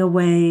throwing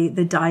away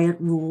the diet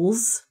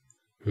rules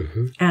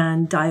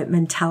and diet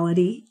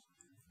mentality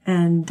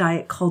and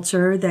diet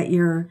culture that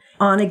you're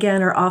on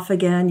again or off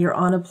again, you're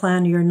on a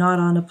plan, you're not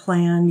on a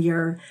plan,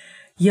 you're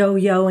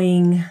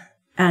yo-yoing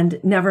and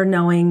never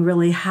knowing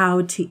really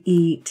how to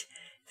eat.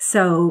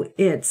 So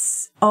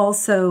it's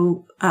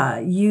also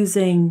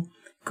using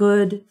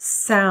good,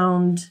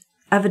 sound,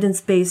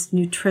 evidence-based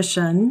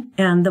nutrition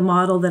and the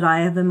model that I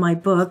have in my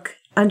book,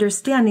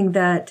 understanding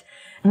that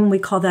when we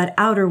call that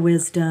outer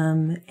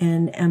wisdom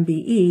in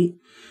MBE,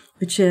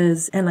 which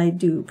is, and I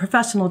do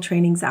professional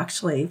trainings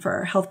actually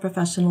for health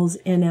professionals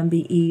in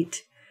MBE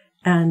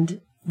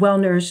and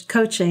Well-Nourished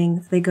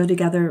coaching, they go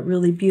together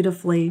really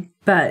beautifully.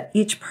 But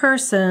each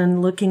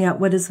person looking at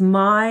what is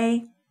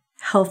my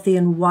healthy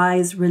and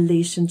wise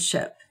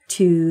relationship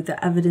to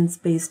the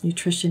evidence-based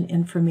nutrition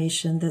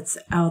information that's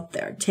out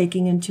there,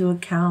 taking into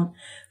account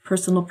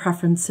personal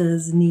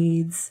preferences,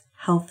 needs,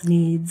 health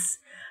needs.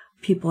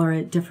 People are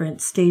at different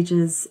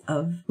stages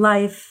of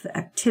life,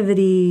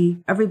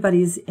 activity.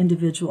 Everybody's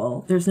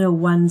individual. There's no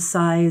one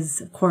size,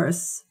 of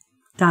course,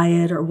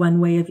 diet or one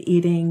way of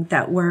eating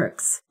that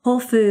works. Whole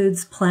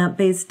foods,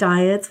 plant-based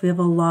diets, we have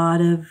a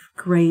lot of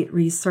great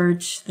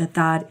research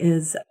that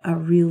is a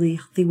really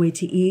healthy way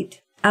to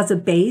eat as a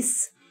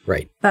base.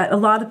 Right. But a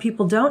lot of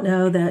people don't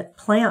know that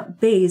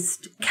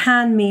plant-based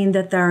can mean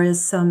that there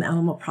is some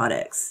animal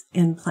products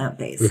in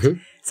plant-based.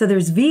 So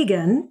there's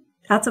vegan.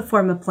 That's a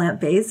form of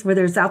plant-based where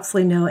there's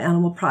absolutely no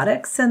animal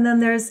products. And then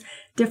there's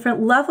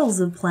different levels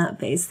of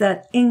plant-based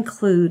that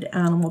include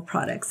animal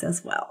products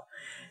as well.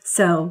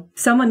 So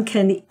someone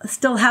can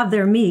still have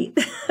their meat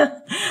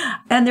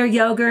and their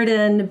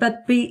yogurt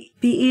but be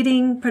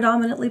eating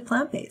predominantly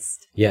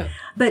plant-based. Yeah.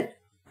 But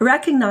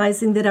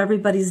recognizing that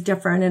everybody's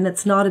different and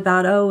it's not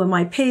about, oh, am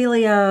I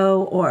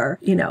paleo or,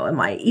 am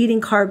I eating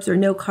carbs or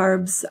no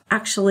carbs?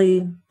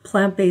 Actually,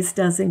 plant-based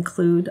does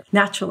include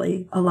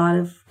naturally a lot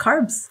of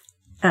carbs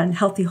and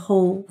healthy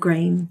whole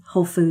grain,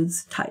 whole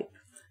foods type.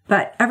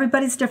 But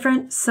everybody's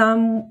different.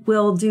 Some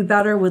will do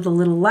better with a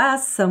little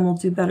less. Some will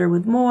do better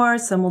with more.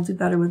 Some will do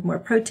better with more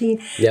protein.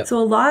 Yep. So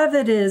a lot of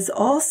it is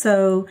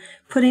also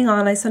putting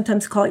on, I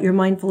sometimes call it your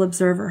mindful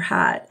observer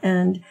hat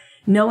and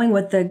knowing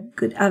what the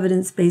good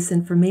evidence-based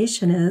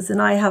information is.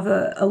 And I have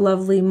a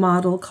lovely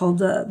model called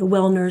the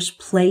Well-Nourished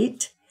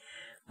plate,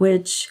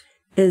 which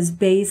is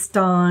based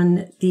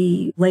on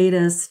the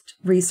latest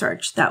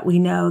research that we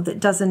know that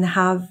doesn't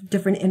have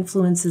different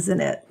influences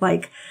in it.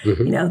 Like,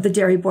 the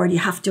dairy board, you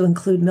have to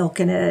include milk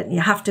in it and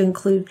you have to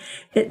include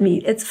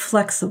meat. It's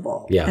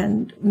flexible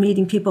and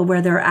meeting people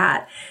where they're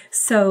at.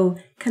 So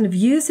kind of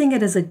using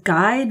it as a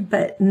guide,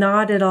 but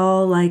not at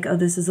all like, oh,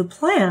 this is a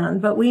plan,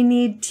 but we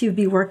need to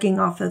be working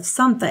off of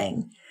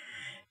something.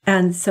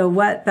 And so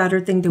what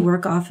better thing to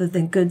work off of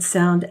than good,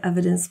 sound,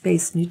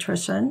 evidence-based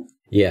nutrition?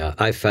 Yeah,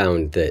 I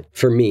found that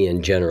for me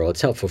in general,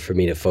 it's helpful for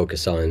me to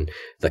focus on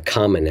the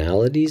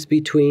commonalities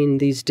between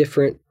these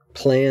different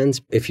plans.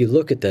 If you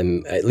look at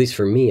them, at least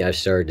for me, I've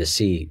started to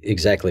see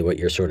exactly what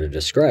you're sort of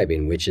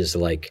describing, which is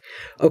like,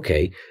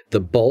 okay,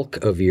 the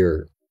bulk of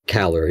your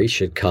calories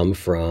should come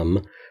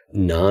from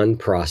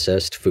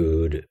non-processed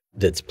food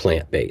that's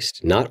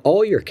plant-based. Not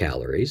all your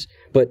calories,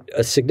 but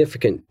a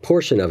significant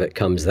portion of it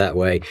comes that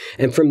way.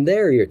 And from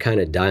there, you're kind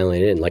of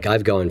dialing in. Like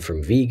I've gone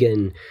from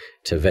vegan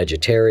to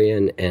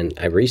vegetarian, and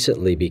I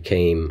recently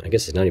became, I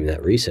guess it's not even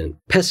that recent,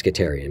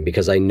 pescatarian,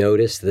 because I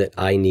noticed that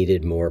I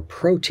needed more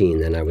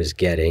protein than I was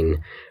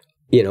getting,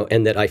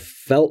 and that I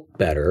felt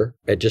better.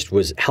 It just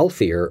was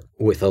healthier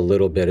with a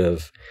little bit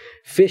of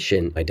fish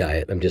in my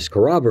diet. I'm just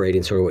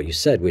corroborating sort of what you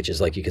said, which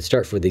is like you could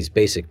start with these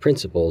basic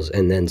principles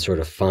and then sort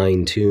of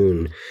fine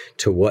tune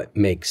to what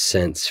makes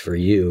sense for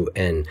you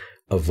and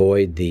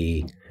avoid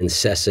the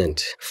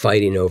incessant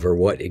fighting over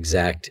what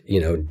exact,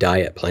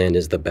 diet plan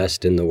is the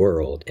best in the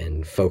world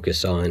and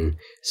focus on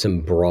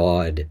some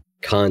broad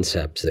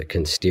concepts that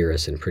can steer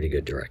us in pretty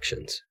good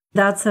directions.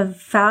 That's a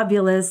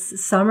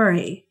fabulous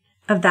summary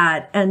of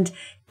that. And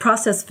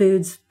processed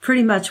foods,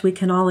 pretty much we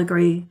can all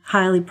agree,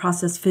 highly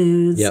processed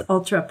foods,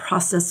 ultra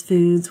processed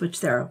foods, which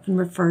they're often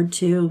referred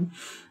to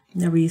in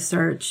the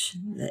research,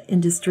 the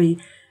industry,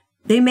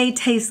 they may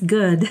taste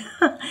good.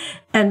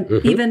 And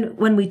even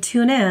when we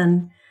tune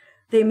in,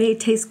 they may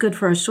taste good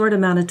for a short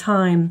amount of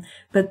time,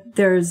 but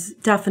there's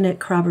definite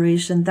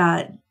corroboration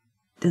that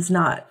does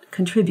not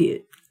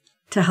contribute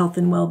to health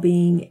and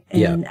well-being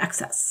in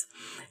excess.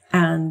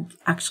 And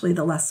actually,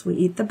 the less we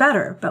eat, the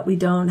better. But we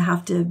don't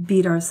have to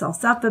beat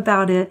ourselves up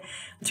about it.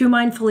 Through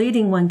mindful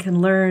eating, one can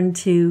learn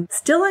to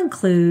still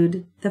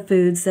include the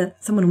foods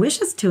that someone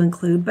wishes to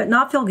include, but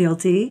not feel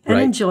guilty and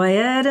enjoy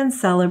it and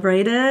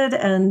celebrate it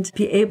and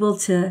be able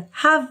to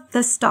have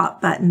the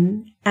stop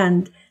button.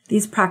 And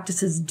these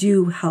practices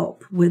do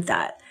help with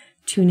that,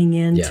 tuning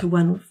in to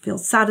when we feel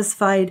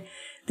satisfied.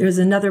 There's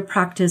another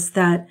practice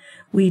that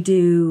we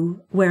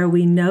do where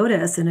we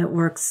notice, and it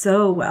works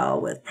so well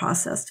with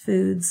processed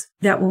foods,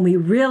 that when we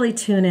really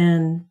tune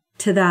in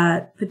to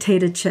that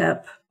potato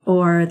chip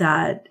or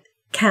that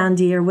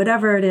candy or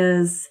whatever it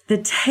is, the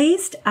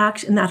taste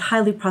action in that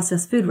highly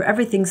processed food where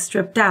everything's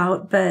stripped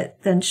out, but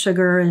then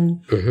sugar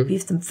and maybe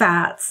some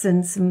fats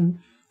and some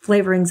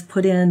flavorings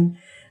put in,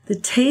 the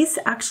taste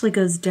actually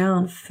goes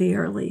down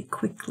fairly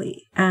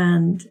quickly.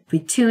 And we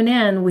tune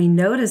in, we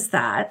notice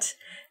that,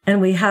 and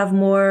we have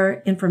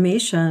more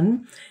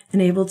information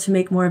and able to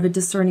make more of a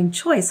discerning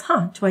choice.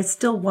 Do I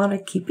still want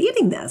to keep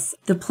eating this?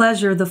 The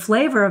pleasure, the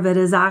flavor of it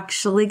is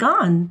actually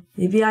gone.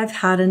 Maybe I've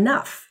had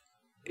enough.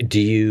 Do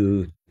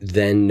you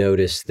then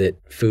notice that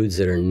foods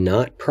that are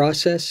not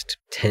processed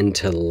tend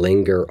to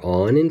linger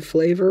on in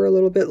flavor a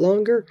little bit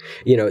longer?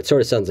 It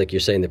sort of sounds like you're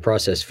saying the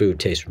processed food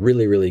tastes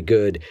really, really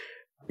good,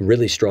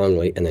 really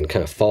strongly, and then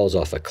kind of falls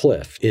off a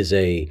cliff. Is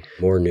a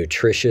more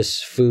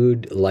nutritious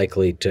food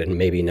likely to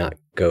maybe not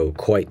go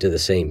quite to the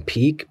same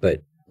peak,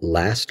 but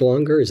last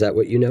longer? Is that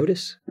what you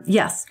notice?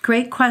 Yes,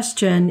 great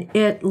question.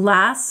 It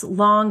lasts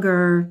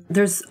longer.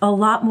 There's a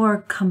lot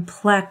more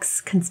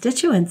complex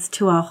constituents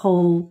to a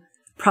whole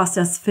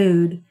processed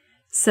food.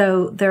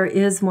 So there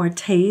is more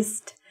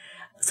taste.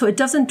 So it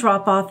doesn't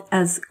drop off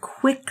as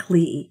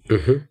quickly.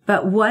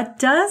 But what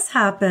does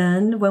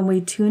happen when we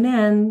tune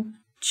in,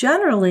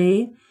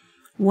 generally,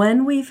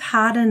 when we've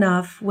had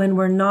enough, when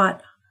we're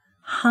not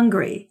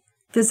hungry,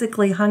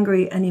 physically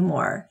hungry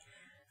anymore,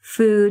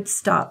 food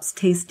stops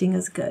tasting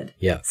as good.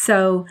 Yeah.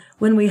 So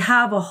when we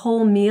have a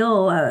whole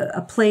meal,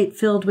 a plate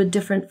filled with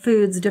different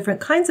foods, different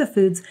kinds of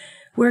foods,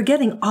 we're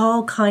getting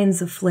all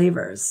kinds of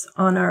flavors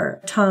on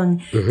our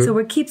tongue. So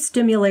we keep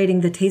stimulating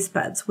the taste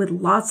buds with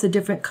lots of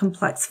different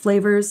complex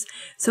flavors.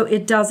 So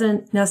it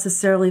doesn't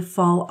necessarily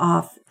fall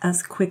off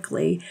as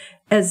quickly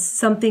as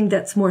something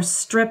that's more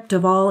stripped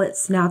of all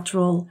its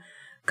natural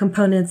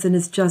components and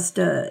is just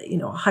a,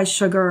 high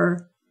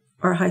sugar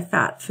or high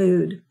fat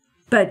food.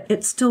 But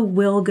it still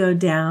will go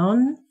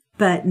down,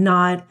 but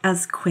not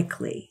as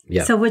quickly.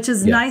 Yeah. So which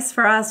is nice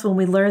for us when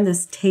we learn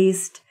this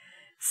taste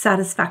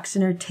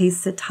satisfaction or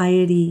taste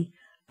satiety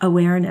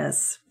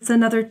awareness. It's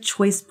another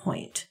choice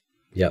point.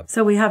 Yep.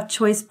 So we have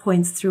choice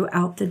points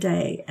throughout the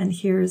day and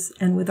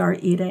with our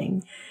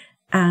eating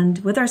and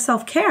with our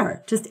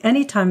self-care. Just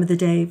any time of the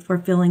day, if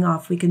we're feeling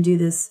off, we can do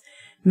this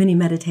mini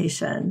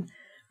meditation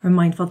or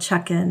mindful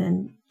check-in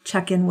and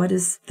check in what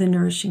is the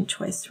nourishing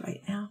choice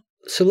right now.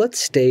 So let's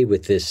stay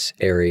with this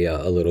area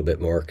a little bit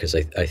more because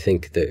I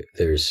think that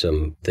there's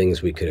some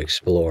things we could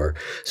explore.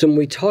 So when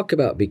we talk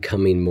about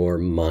becoming more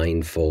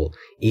mindful,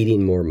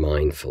 eating more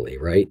mindfully,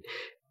 right?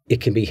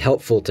 It can be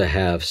helpful to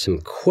have some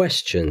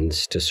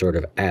questions to sort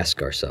of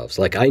ask ourselves.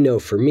 Like I know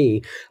for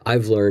me,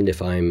 I've learned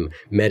if I'm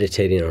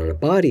meditating on a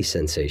body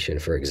sensation,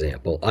 for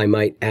example, I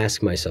might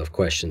ask myself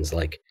questions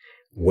like,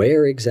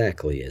 where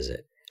exactly is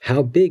it?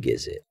 How big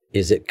is it?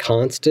 Is it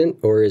constant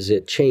or is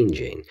it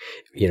changing?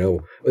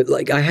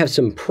 Like I have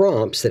some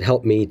prompts that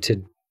help me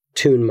to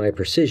tune my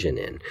precision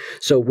in.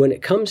 So when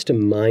it comes to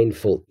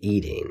mindful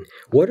eating,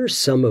 what are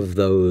some of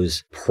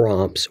those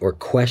prompts or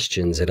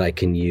questions that I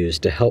can use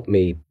to help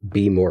me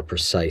be more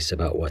precise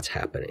about what's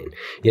happening?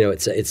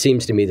 It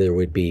seems to me there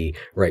would be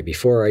right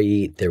before I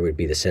eat, there would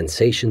be the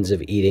sensations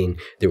of eating,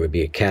 there would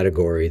be a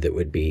category that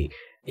would be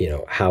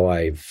how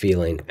I'm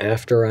feeling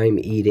after I'm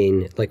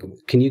eating. Like,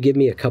 can you give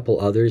me a couple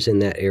others in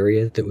that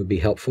area that would be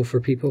helpful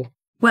for people?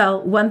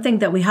 Well, one thing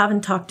that we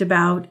haven't talked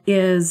about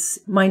is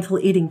mindful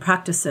eating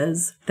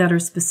practices that are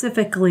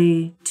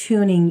specifically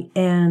tuning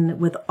in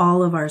with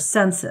all of our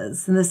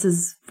senses. And this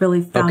is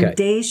really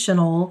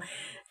foundational. Okay.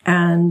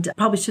 And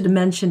probably should have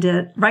mentioned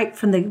it right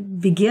from the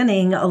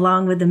beginning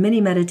along with the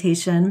mini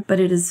meditation, but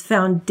it is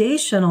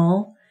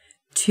foundational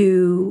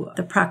to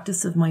the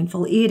practice of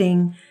mindful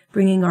eating,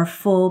 bringing our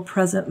full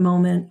present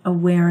moment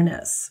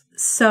awareness.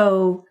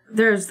 So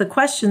there's the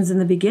questions in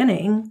the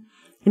beginning,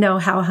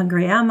 how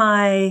hungry am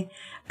I?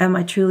 Am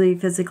I truly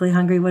physically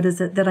hungry? What is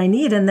it that I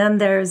need? And then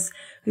there's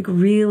like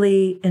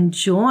really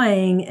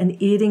enjoying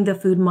and eating the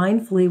food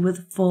mindfully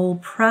with full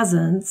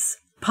presence,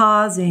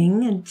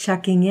 pausing and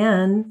checking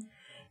in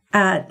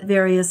at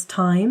various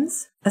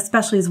times,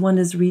 especially as one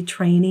is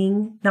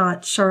retraining,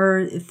 not sure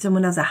if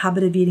someone has a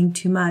habit of eating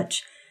too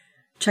much,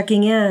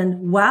 checking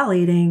in while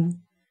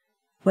eating.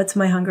 What's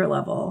my hunger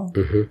level?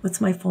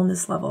 What's my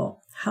fullness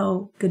level?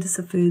 How good is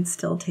the food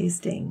still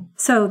tasting?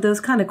 So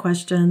those kind of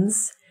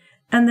questions.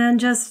 And then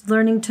just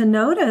learning to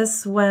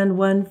notice when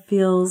one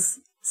feels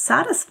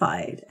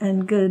satisfied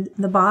and good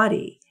in the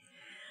body.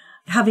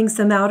 Having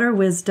some outer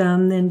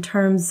wisdom in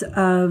terms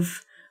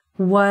of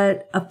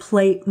what a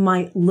plate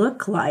might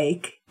look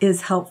like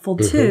is helpful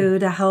too,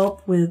 to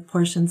help with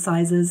portion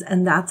sizes.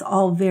 And that's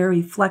all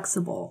very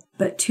flexible.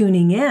 But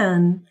tuning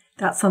in,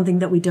 that's something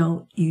that we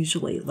don't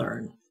usually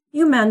learn.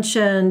 You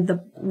mentioned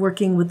the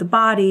working with the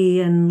body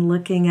and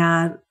looking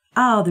at,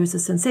 there's a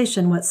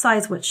sensation, what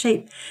size, what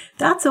shape.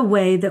 That's a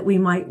way that we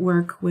might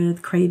work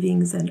with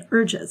cravings and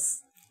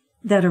urges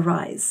that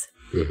arise.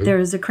 There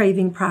is a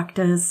craving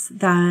practice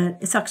that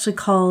it's actually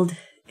called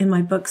in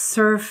my book,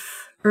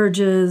 Surf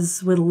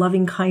Urges with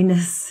Loving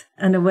Kindness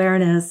and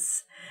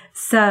Awareness.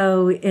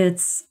 So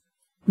it's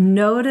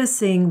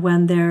noticing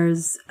when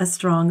there's a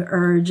strong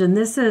urge. And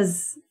this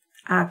is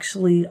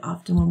actually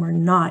often when we're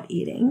not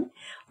eating,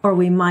 or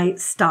we might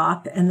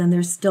stop and then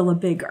there's still a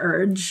big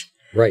urge.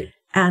 Right.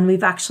 And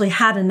we've actually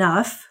had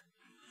enough.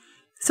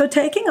 So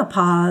taking a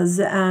pause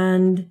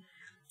and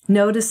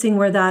noticing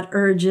where that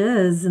urge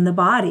is in the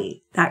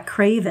body, that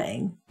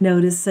craving,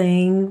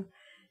 noticing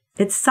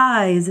its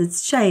size,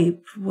 its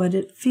shape, what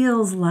it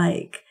feels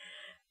like.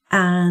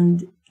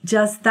 And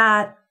just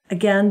that,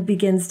 again,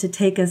 begins to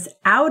take us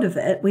out of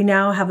it. We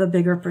now have a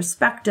bigger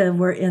perspective.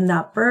 We're in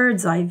that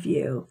bird's eye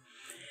view.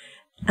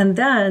 And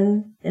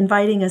then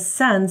inviting a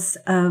sense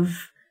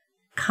of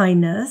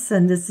kindness.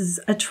 And this is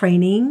a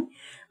training.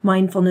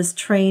 Mindfulness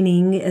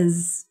training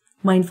is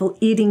mindful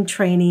eating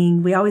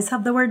training. We always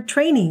have the word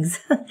trainings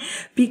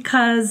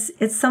because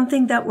it's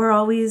something that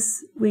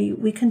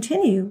we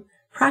continue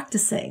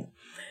practicing.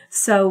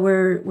 So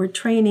we're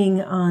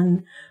training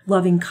on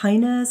loving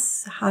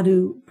kindness, how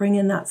to bring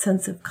in that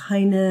sense of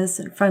kindness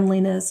and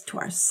friendliness to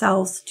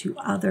ourselves, to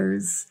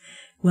others,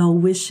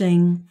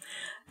 well-wishing.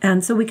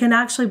 And so we can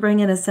actually bring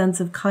in a sense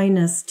of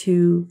kindness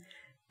to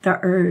the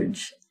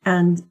urge.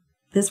 And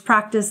this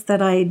practice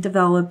that I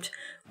developed,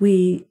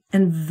 we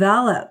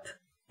envelop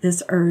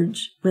this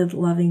urge with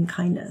loving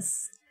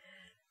kindness.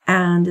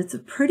 And it's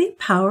pretty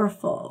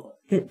powerful.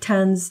 It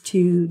tends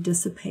to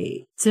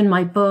dissipate. It's in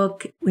my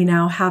book. We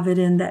now have it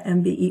in the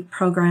MB Eat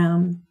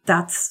program.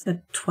 That's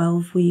a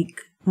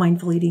 12-week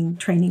mindful eating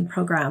training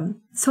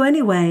program. So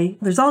anyway,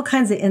 there's all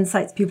kinds of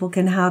insights people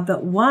can have,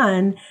 but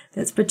one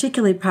that's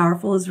particularly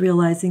powerful is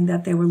realizing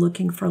that they were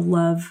looking for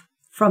love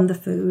from the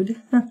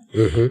food.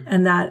 Mm-hmm.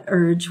 And that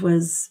urge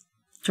was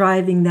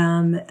driving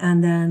them,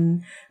 and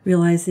then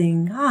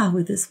realizing,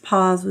 with this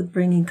pause, with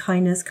bringing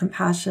kindness,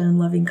 compassion,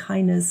 loving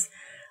kindness,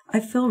 I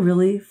feel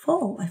really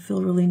full. I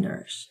feel really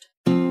nourished.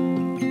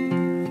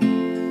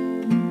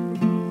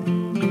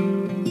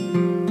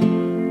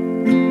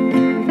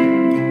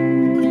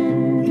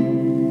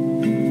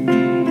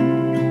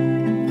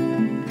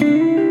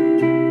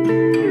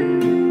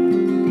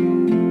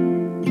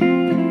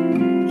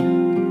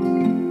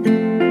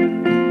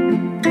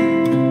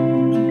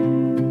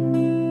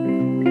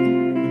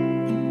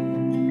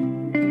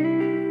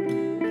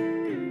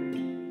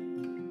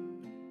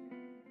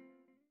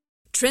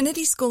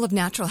 Trinity School of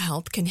Natural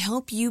Health can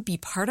help you be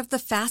part of the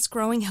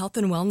fast-growing health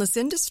and wellness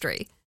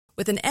industry.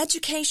 With an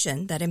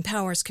education that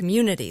empowers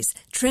communities,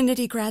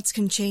 Trinity grads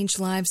can change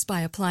lives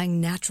by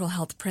applying natural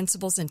health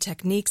principles and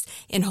techniques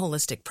in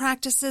holistic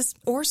practices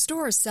or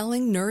stores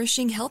selling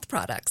nourishing health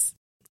products.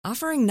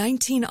 Offering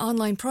 19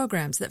 online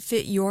programs that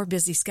fit your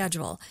busy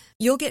schedule,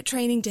 you'll get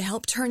training to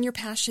help turn your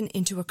passion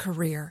into a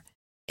career.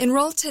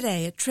 Enroll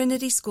today at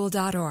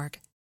trinityschool.org.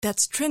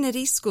 That's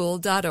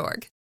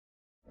trinityschool.org.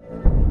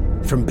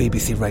 From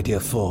BBC Radio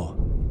 4,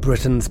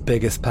 Britain's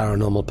biggest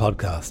paranormal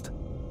podcast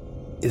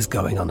is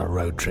going on a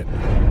road trip.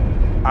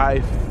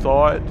 I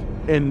thought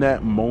in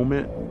that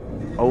moment,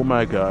 oh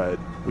my God,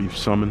 we've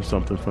summoned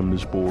something from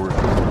this board.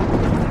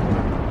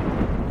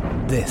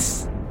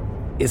 This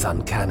is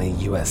Uncanny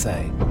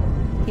USA.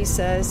 He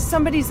says,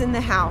 somebody's in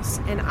the house,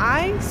 and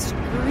I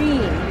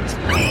screamed.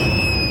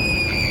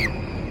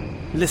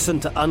 Listen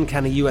to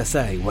Uncanny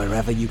USA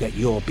wherever you get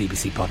your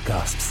BBC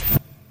podcasts,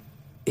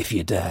 if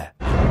you dare.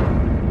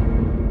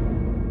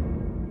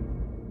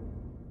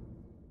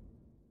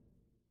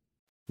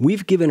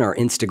 We've given our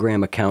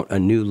Instagram account a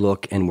new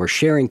look, and we're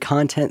sharing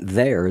content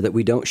there that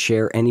we don't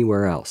share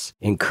anywhere else,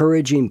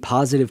 encouraging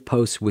positive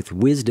posts with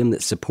wisdom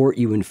that support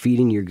you in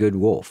feeding your good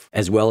wolf,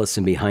 as well as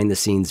some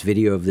behind-the-scenes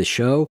video of the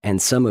show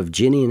and some of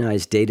Ginny and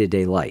I's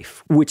day-to-day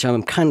life, which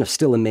I'm kind of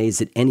still amazed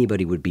that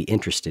anybody would be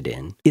interested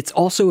in. It's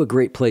also a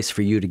great place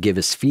for you to give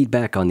us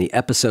feedback on the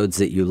episodes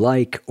that you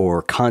like,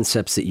 or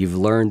concepts that you've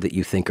learned that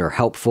you think are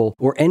helpful,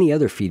 or any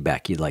other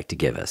feedback you'd like to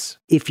give us.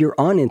 If you're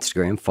on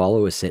Instagram,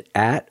 follow us at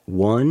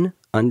 @1_you_feed,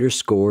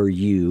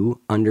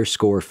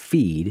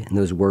 and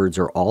those words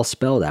are all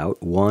spelled out,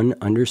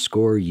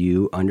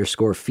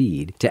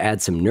 @1_you_feed, to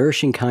add some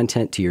nourishing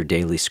content to your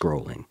daily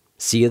scrolling.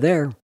 See you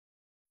there.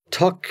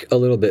 Talk a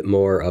little bit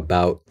more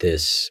about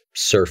this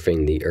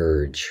surfing the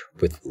urge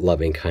with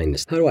loving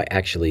kindness. How do I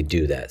actually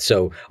do that?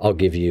 So I'll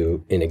give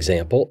you an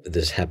example.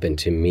 This happened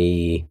to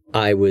me.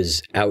 I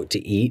was out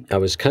to eat. I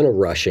was kind of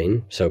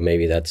rushing, so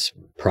maybe that's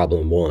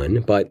problem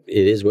one, but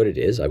it is what it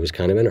is. I was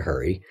kind of in a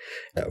hurry.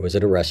 I was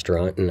at a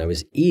restaurant and I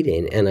was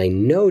eating, and I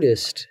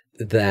noticed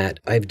that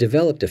I've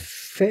developed a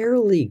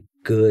fairly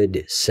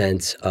good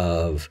sense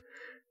of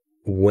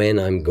when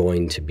I'm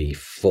going to be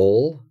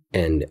full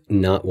and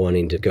not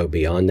wanting to go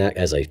beyond that.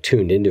 As I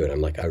tuned into it,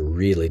 I'm like, I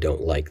really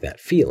don't like that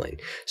feeling.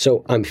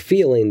 So I'm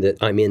feeling that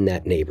I'm in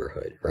that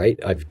neighborhood, right?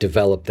 I've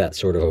developed that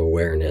sort of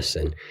awareness,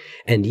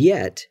 and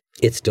yet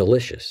it's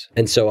delicious.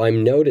 And so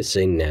I'm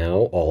noticing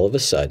now, all of a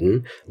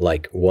sudden,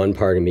 like one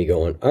part of me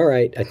going, all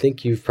right, I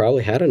think you've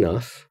probably had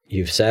enough.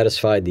 You've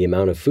satisfied the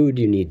amount of food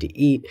you need to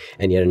eat.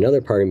 And yet another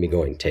part of me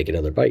going, take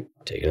another bite,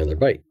 take another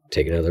bite,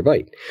 take another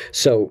bite.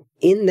 So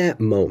in that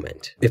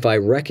moment, if I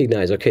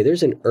recognize, okay,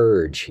 there's an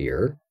urge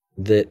here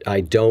that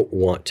I don't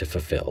want to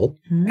fulfill,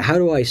 how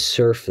do I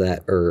surf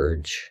that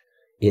urge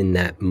in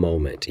that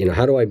moment?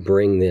 How do I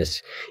bring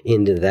this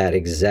into that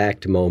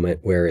exact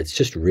moment where it's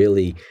just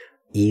really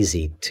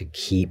easy to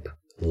keep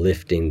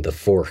lifting the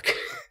fork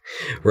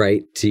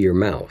right to your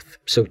mouth?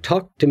 So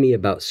talk to me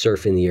about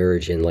surfing the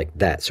urge in like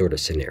that sort of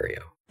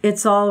scenario.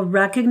 It's all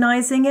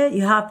recognizing it.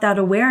 You have that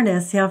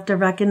awareness. You have to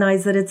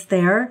recognize that it's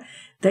there,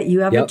 that you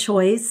have a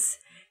choice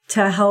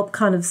to help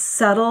kind of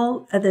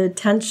settle the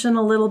attention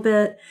a little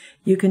bit.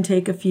 You can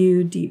take a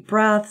few deep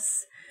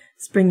breaths,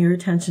 bring your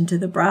attention to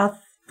the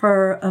breath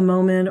for a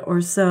moment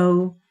or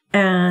so,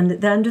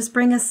 and then just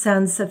bring a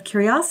sense of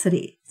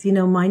curiosity.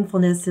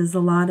 Mindfulness is a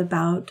lot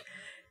about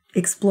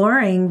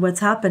exploring what's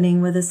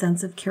happening with a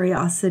sense of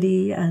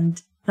curiosity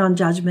and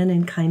non-judgment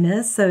and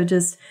kindness. So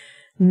just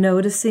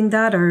noticing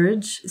that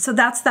urge. So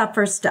that's that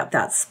first step,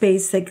 that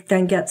space that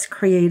then gets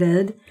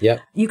created. Yep.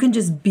 You can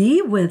just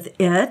be with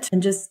it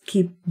and just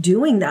keep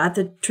doing that.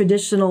 The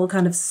traditional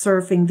kind of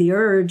surfing the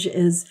urge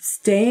is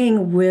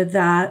staying with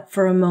that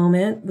for a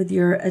moment with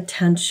your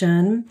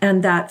attention,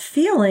 and that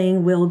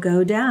feeling will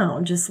go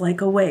down just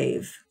like a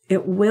wave.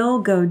 It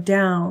will go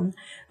down.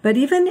 But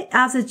even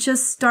as it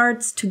just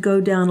starts to go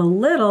down a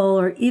little,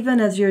 or even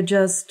as you're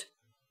just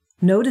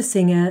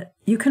noticing it,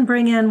 you can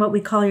bring in what we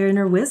call your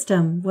inner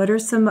wisdom. What are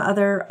some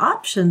other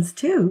options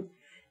too?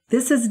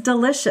 This is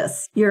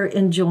delicious. You're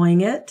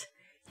enjoying it.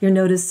 You're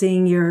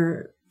noticing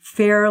you're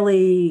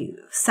fairly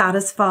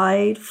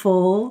satisfied,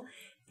 full.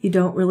 You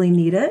don't really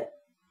need it.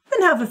 You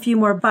can have a few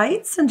more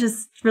bites and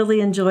just really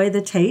enjoy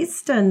the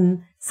taste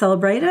and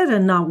celebrate it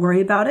and not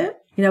worry about it.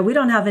 We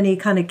don't have any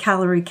kind of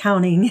calorie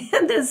counting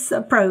in this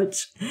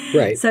approach.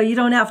 Right. So you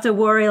don't have to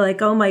worry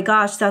like, oh my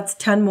gosh, that's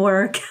 10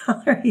 more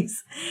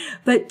calories,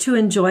 but to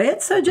enjoy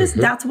it. So just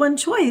that's one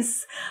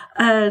choice.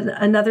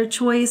 Another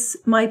choice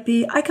might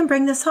be, I can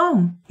bring this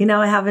home.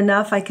 I have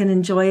enough. I can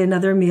enjoy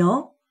another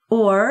meal,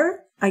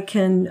 or I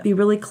can be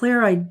really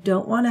clear. I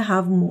don't want to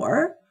have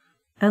more.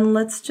 And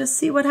let's just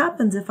see what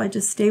happens if I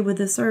just stay with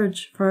this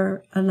urge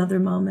for another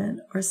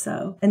moment or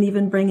so, and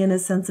even bring in a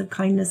sense of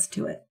kindness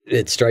to it.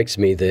 It strikes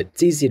me that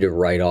it's easy to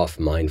write off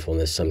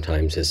mindfulness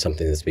sometimes as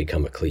something that's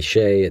become a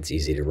cliche. It's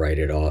easy to write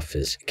it off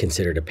as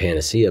considered a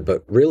panacea.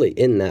 But really,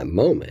 in that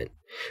moment,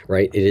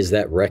 right, it is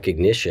that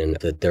recognition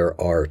that there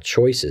are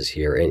choices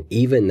here, and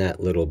even that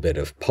little bit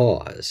of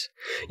pause.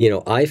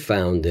 I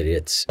found that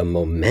it's a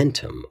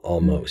momentum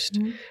almost,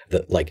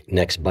 that like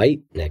next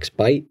bite, next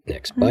bite,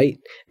 next bite.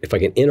 If I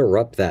can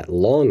interrupt that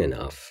long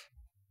enough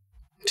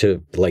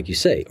to, like you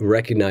say,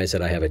 recognize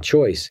that I have a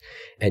choice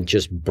and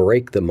just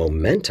break the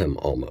momentum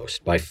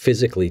almost by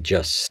physically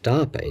just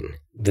stopping,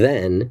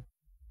 then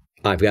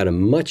I've got a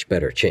much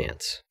better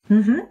chance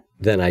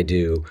than I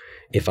do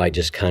if I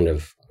just kind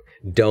of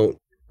don't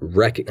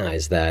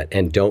recognize that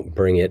and don't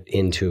bring it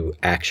into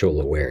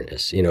actual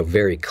awareness,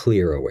 very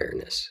clear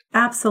awareness.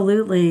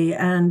 Absolutely.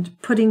 And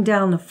putting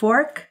down the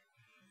fork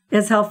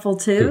is helpful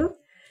too.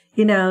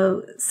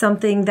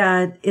 Something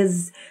that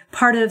is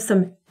part of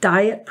some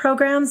diet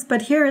programs,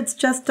 but here it's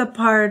just a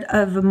part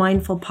of a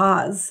mindful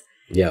pause.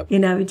 Yeah.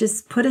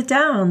 Just put it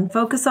down,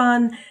 focus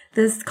on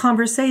this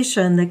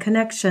conversation, the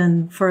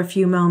connection for a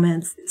few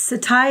moments.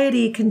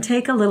 Satiety can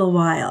take a little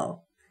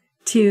while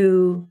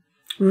to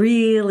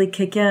really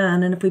kick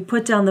in. And if we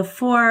put down the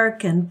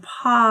fork and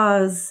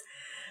pause,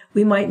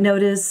 we might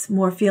notice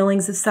more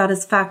feelings of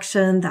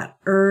satisfaction. That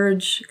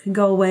urge can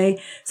go away.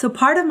 So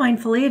part of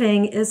mindful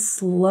eating is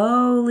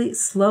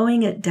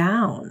slowing it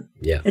down.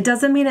 Yeah. It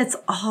doesn't mean it's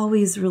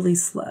always really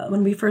slow.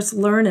 When we first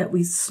learn it,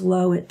 we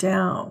slow it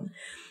down.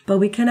 But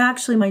we can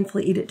actually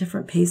mindfully eat at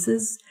different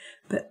paces.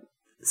 But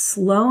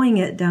slowing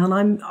it down,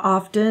 I'm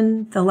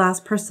often the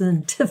last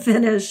person to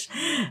finish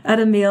at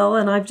a meal,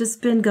 and I've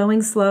just been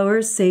going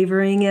slower,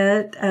 savoring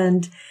it,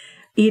 and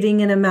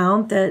eating an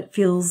amount that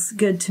feels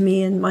good to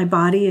me and my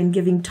body, and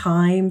giving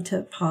time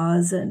to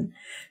pause and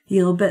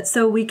feel. But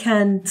so we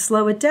can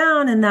slow it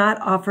down, and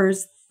that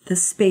offers the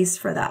space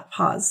for that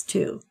pause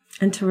too,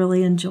 and to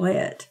really enjoy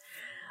it.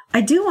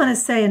 I do want to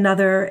say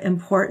another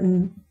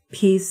important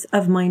piece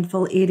of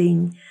mindful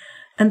eating,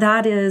 and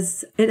that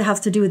is, it has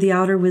to do with the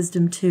outer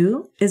wisdom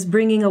too, is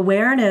bringing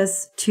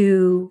awareness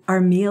to our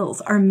meals,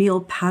 our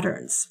meal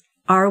patterns.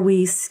 Are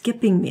we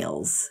skipping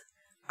meals?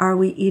 Are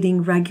we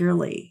eating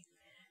regularly?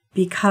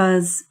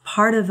 Because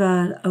part of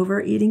an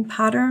overeating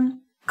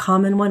pattern,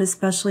 common one,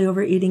 especially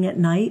overeating at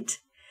night,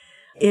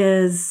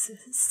 is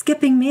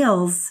skipping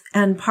meals.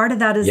 And part of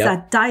that is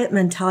that diet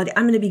mentality.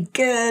 I'm going to be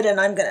good and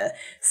I'm going to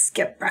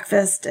skip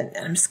breakfast and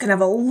I'm just going to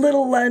have a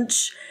little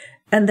lunch.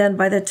 And then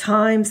by the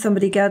time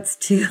somebody gets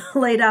to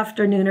late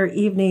afternoon or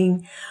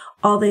evening,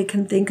 all they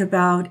can think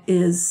about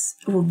is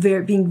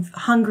being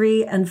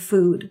hungry and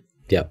food.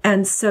 Yep.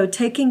 And so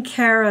taking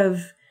care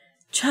of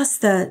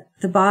just that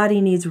the body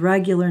needs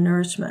regular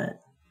nourishment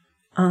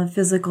on a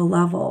physical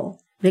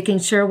level, making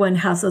sure one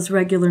has those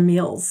regular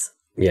meals.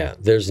 Yeah,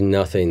 there's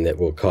nothing that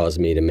will cause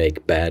me to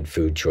make bad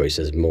food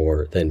choices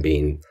more than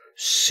being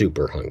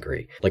super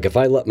hungry. Like if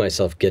I let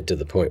myself get to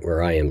the point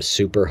where I am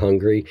super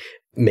hungry,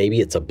 maybe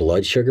it's a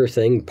blood sugar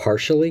thing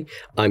partially.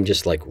 I'm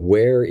just like,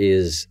 where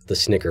is the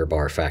Snicker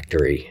bar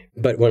factory?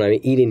 But when I'm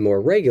eating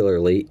more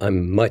regularly,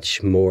 I'm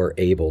much more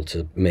able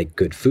to make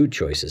good food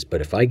choices.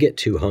 But if I get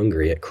too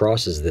hungry, it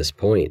crosses this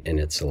point and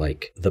it's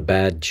like the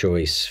bad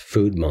choice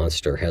food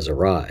monster has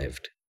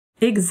arrived.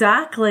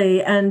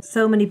 Exactly. And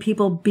so many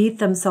people beat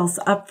themselves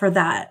up for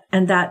that,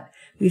 and that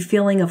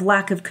feeling of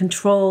lack of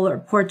control or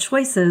poor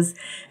choices.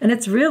 And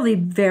it's really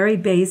very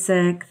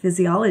basic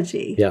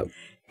physiology. Yeah.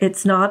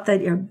 It's not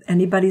that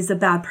anybody's a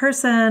bad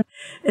person.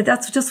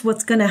 That's just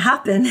what's going to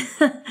happen.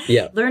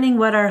 Yeah. Learning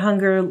what our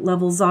hunger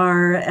levels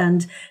are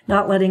and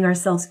not letting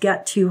ourselves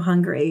get too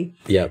hungry.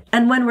 Yeah.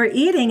 And when we're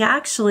eating,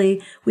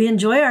 actually, we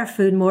enjoy our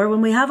food more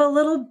when we have a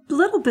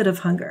little bit of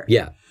hunger.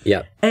 Yeah.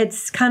 Yeah.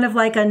 It's kind of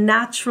like a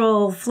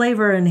natural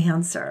flavor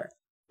enhancer.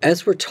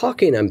 As we're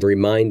talking, I'm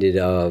reminded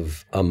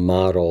of a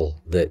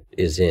model that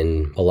is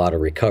in a lot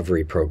of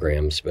recovery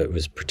programs, but it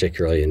was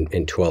particularly in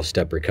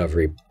 12-step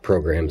recovery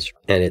programs.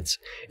 And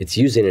it's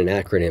using an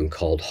acronym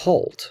called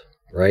HALT,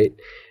 right?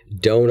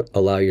 Don't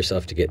allow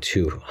yourself to get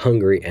too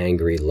hungry,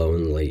 angry,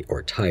 lonely,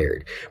 or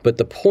tired. But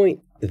the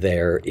point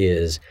there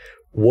is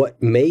what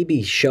may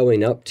be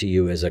showing up to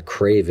you as a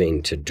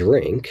craving to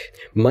drink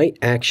might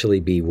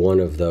actually be one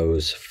of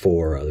those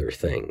 4 other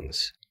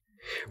things.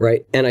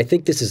 Right. And I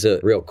think this is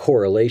a real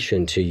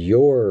correlation to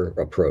your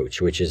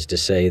approach, which is to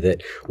say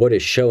that what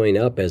is showing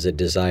up as a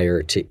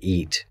desire to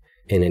eat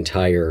an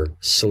entire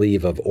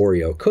sleeve of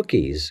Oreo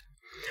cookies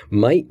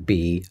might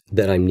be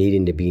that I'm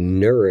needing to be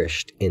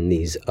nourished in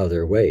these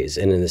other ways.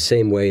 And in the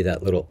same way,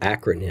 that little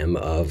acronym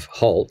of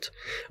HALT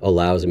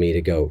allows me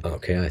to go,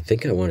 okay, I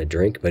think I want to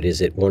drink, but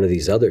is it one of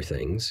these other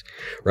things,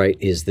 right?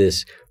 Is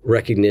this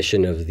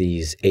recognition of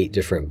these 8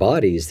 different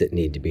bodies that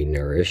need to be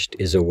nourished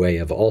is a way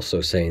of also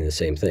saying the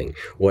same thing.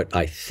 What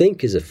I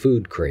think is a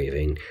food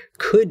craving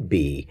could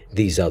be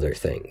these other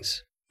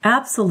things.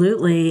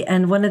 Absolutely.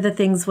 And one of the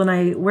things when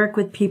I work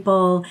with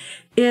people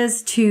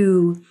is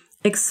to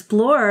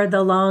explore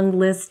the long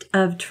list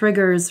of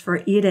triggers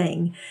for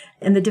eating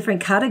in the different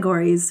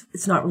categories.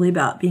 It's not really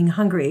about being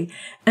hungry.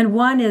 And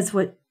one is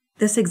what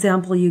this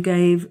example you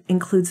gave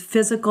includes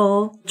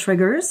physical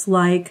triggers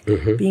like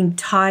being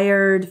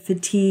tired,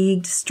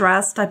 fatigued,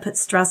 stressed. I put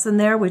stress in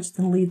there, which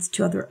then leads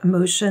to other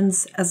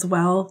emotions as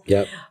well.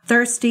 Yep.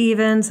 Thirsty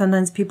even.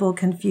 Sometimes people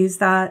confuse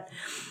that.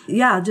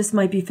 Yeah, it just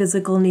might be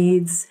physical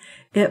needs.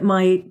 It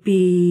might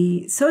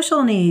be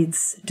social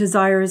needs,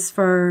 desires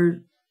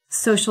for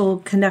social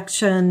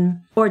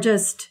connection, or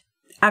just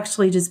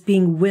actually just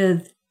being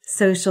with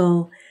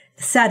social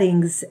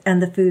settings and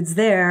the foods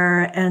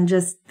there, and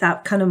just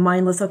that kind of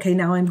mindless, okay,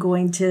 now I'm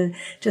going to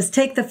just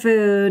take the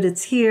food,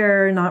 it's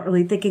here, not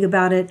really thinking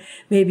about it,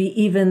 maybe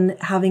even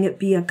having it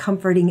be a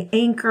comforting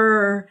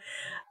anchor.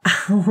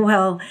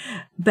 Well,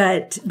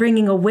 but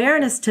bringing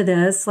awareness to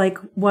this, like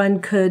one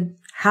could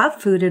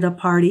have food at a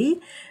party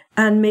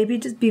and maybe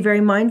just be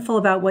very mindful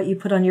about what you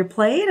put on your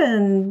plate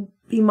and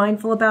be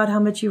mindful about how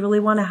much you really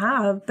want to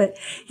have. But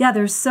yeah,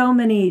 there's so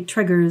many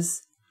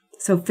triggers.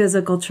 So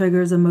physical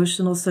triggers,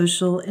 emotional,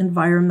 social,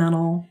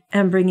 environmental,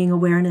 and bringing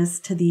awareness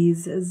to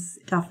these is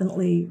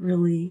definitely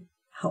really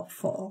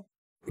helpful.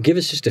 Give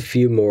us just a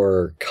few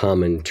more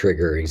common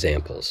trigger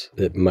examples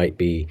that might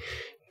be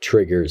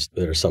triggers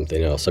that are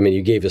something else. I mean,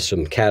 you gave us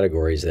some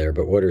categories there,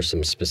 but what are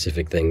some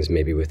specific things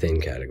maybe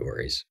within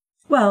categories?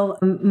 Well,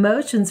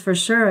 emotions for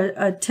sure.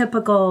 A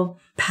typical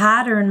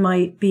pattern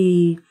might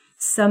be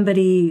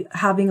somebody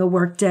having a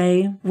work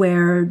day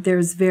where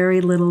there's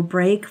very little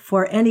break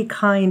for any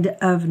kind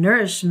of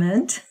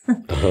nourishment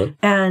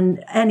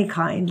and any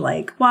kind,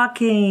 like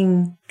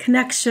walking,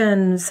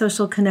 connection,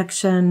 social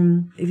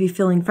connection. If you're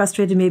feeling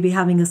frustrated, maybe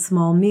having a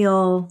small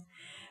meal.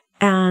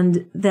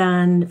 And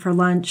then for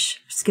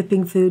lunch,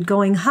 skipping food,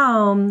 going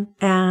home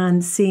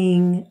and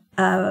seeing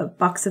a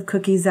box of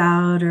cookies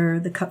out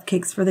or the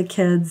cupcakes for the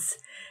kids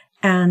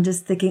and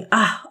just thinking,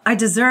 I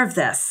deserve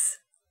this.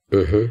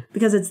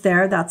 Because it's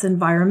there, that's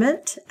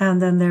environment. And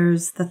then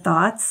there's the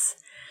thoughts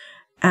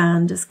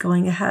and just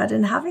going ahead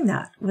and having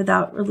that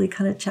without really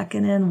kind of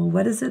checking in. Well,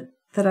 what is it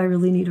that I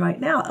really need right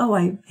now? Oh,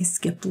 I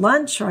skipped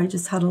lunch or I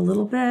just had a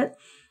little bit.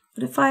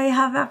 But if I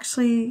have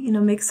actually,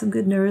 make some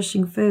good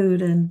nourishing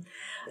food, and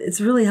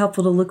it's really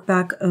helpful to look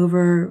back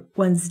over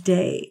one's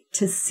day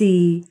to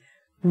see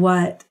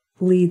what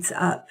leads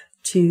up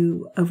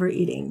to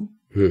overeating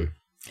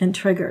and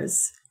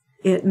triggers.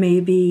 It may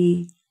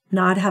be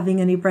not having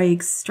any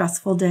breaks,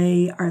 stressful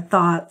day, our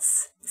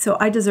thoughts. So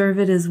I deserve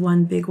it is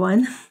one big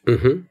one.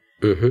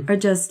 Or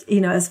just,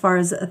 as far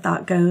as a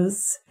thought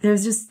goes,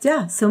 there's just,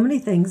 so many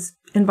things.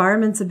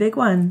 Environment's a big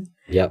one.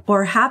 Yep.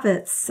 Or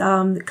habits,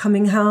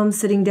 coming home,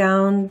 sitting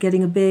down,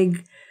 getting a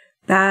big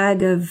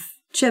bag of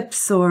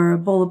chips or a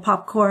bowl of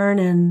popcorn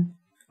and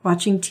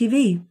watching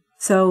TV.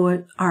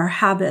 So our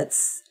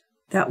habits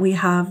that we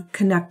have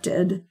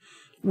connected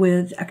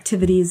with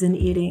activities and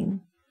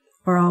eating,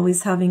 or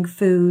always having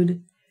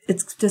food,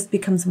 it just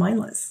becomes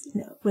mindless,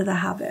 with a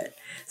habit.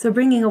 So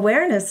bringing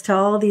awareness to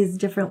all these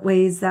different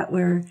ways that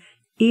we're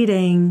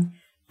eating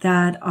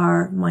that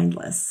are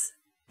mindless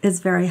is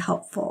very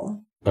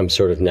helpful. I'm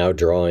sort of now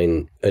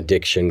drawing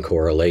addiction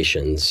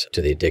correlations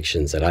to the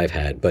addictions that I've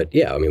had. But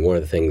yeah, I mean, one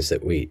of the things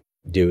that we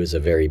do as a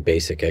very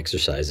basic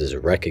exercise is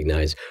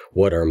recognize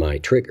what are my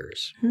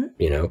triggers.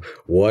 You know,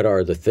 what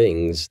are the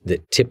things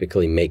that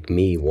typically make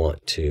me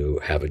want to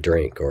have a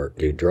drink or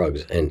do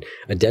drugs, and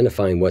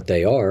identifying what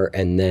they are,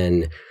 and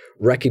then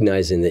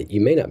recognizing that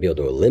you may not be able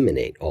to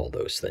eliminate all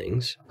those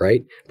things,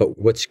 right? But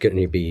what's going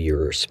to be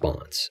your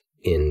response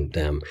in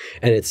them?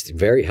 And it's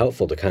very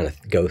helpful to kind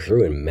of go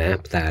through and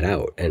map that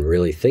out and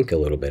really think a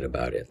little bit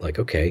about it. Like,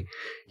 okay,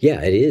 yeah,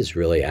 it is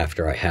really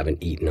after I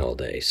haven't eaten all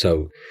day.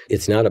 So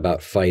it's not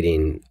about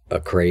fighting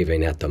a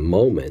craving at the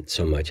moment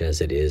so much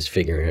as it is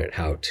figuring out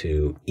how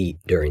to eat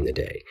during the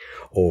day.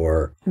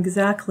 Or,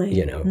 exactly,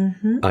 you know,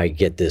 I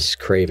get this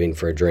craving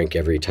for a drink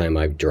every time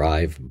I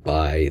drive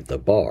by the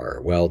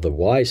bar. Well, the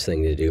wise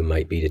thing to do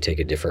might be to take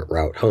a different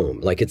route home.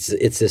 Like it's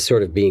this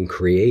sort of being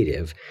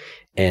creative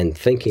and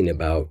thinking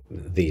about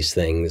these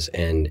things,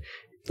 and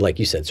like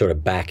you said, sort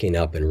of backing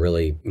up and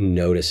really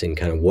noticing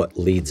kind of what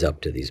leads up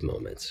to these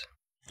moments.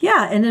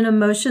 Yeah, and then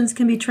emotions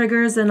can be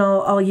triggers, and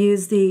I'll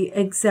use the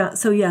exact.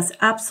 So yes,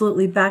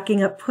 absolutely,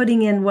 backing up,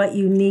 putting in what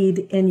you need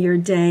in your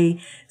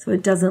day so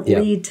it doesn't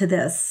lead to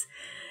this.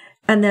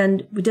 And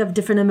then we have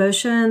different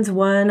emotions.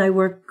 One, I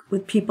work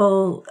with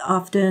people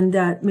often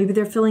that maybe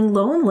they're feeling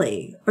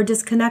lonely or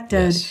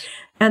disconnected. Yes.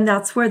 And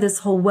that's where this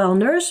whole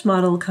well-nourished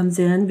model comes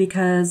in,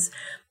 because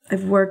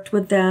I've worked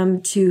with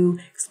them to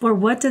explore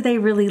what do they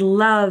really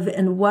love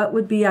and what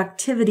would be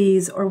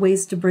activities or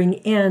ways to bring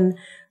in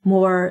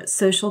more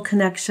social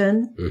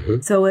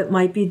connection. So it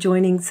might be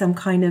joining some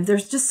kind of,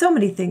 there's just so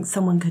many things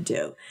someone could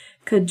do.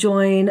 Could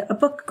join a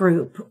book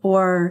group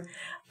or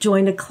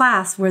join a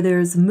class where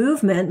there's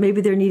movement. Maybe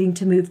they're needing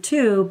to move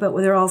too, but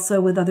they're also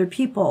with other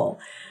people,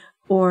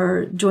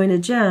 or join a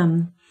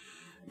gym.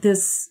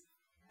 This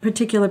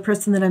particular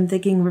person that I'm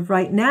thinking of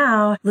right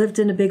now lived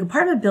in a big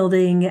apartment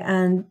building,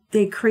 and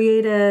they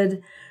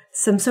created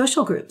some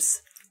social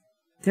groups.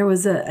 There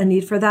was a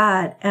need for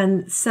that.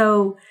 And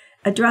so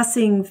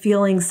addressing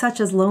feelings such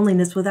as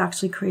loneliness with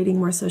actually creating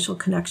more social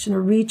connection,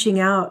 or reaching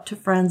out to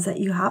friends that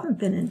you haven't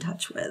been in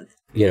touch with.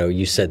 You know,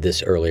 you said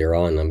this earlier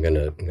on, I'm going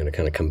to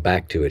kind of come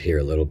back to it here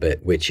a little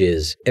bit, which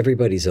is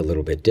everybody's a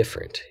little bit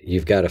different.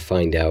 You've got to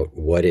find out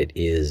what it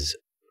is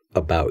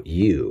about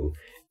you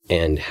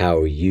and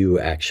how you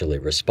actually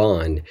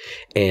respond.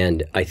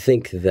 And I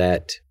think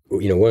that,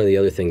 you know, one of the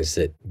other things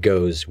that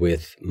goes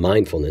with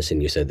mindfulness,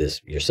 and you said this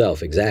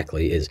yourself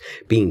exactly, is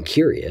being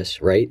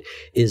curious, right?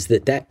 Is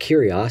that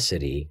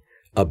curiosity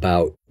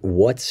about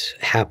what's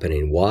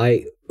happening,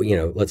 why, you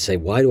know, let's say,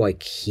 why do I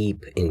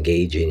keep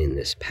engaging in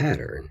this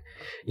pattern?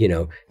 You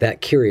know,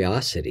 that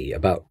curiosity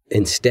about,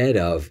 instead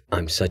of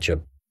I'm such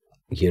a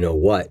you know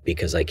what,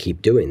 because I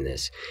keep doing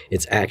this.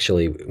 It's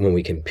actually when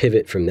we can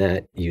pivot from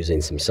that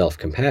using some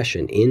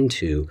self-compassion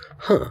into,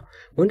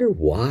 wonder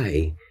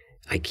why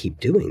I keep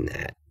doing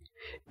that,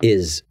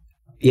 is,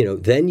 you know,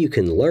 then you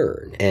can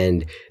learn.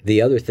 And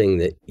the other thing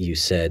that you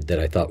said that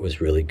I thought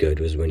was really good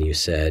was when you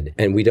said,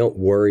 and we don't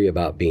worry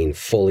about being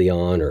fully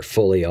on or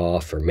fully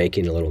off or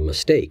making a little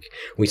mistake.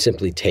 We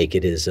simply take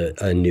it as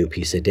a new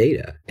piece of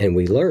data and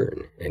we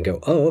learn and go,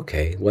 oh,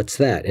 okay, what's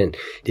that? And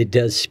it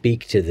does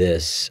speak to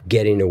this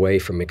getting away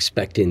from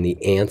expecting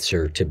the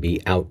answer to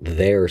be out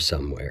there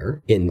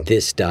somewhere in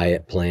this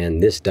diet plan,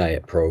 this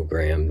diet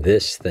program,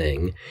 this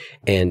thing,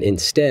 and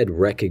instead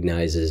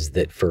recognizes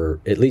that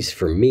for, at least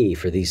for me,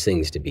 for these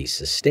things to be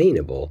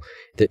sustainable,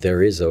 that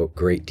there is a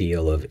great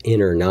deal of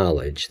inner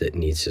knowledge that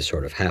needs to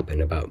sort of happen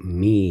about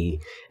me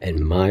and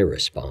my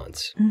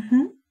response.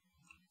 Mm-hmm.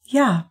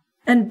 Yeah.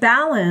 And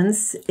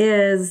balance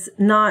is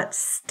not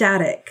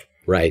static.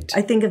 Right.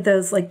 I think of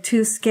those like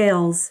two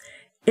scales.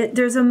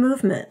 There's a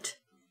movement,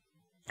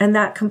 and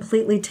that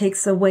completely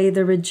takes away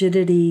the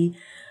rigidity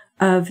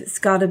of it's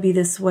got to be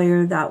this way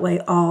or that way,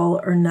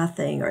 all or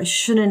nothing, or I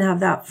shouldn't have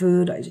that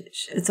food.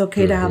 It's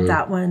okay to have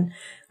that one.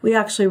 We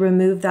actually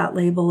remove that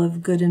label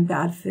of good and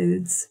bad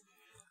foods.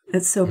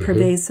 It's so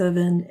pervasive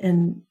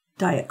in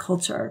diet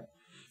culture,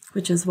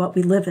 which is what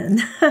we live in.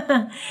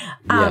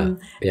 And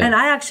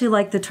I actually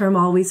like the term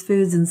always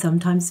foods and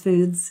sometimes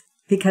foods,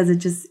 because it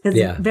just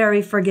is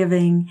very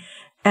forgiving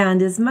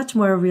and is much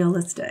more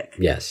realistic.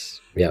 Yes.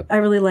 Yep. I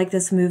really like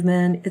this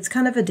movement. It's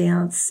kind of a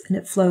dance, and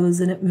it flows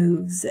and it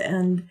moves.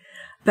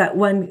 But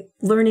when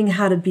learning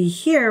how to be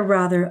here,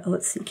 rather,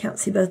 let's see, can't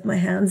see both my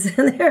hands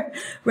in there,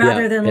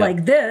 rather than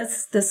like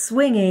this, the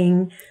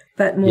swinging,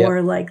 but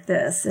more like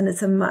this. And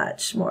it's a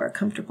much more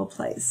comfortable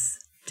place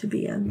to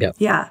be in. Yep.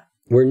 Yeah.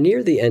 We're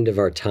near the end of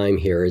our time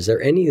here. Is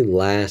there any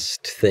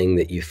last thing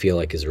that you feel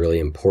like is really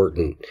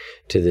important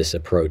to this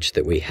approach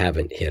that we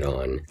haven't hit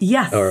on?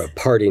 Yes. Or a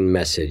parting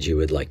message you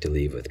would like to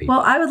leave with people?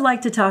 Well, I would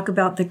like to talk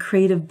about the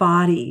creative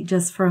body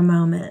just for a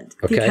moment,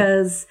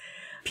 because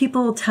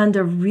people tend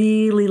to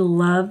really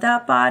love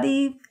that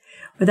body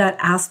or that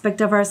aspect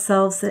of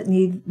ourselves that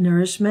need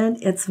nourishment.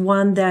 It's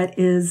one that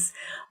is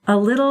a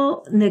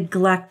little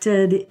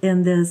neglected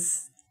in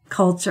this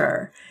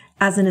culture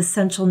as an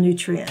essential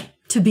nutrient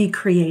to be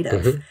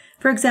creative.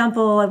 For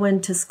example, I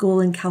went to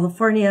school in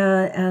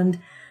California, and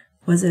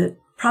was it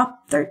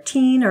Prop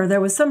 13, or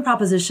there was some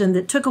proposition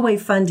that took away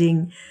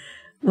funding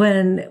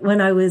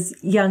when I was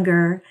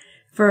younger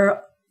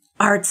for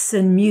arts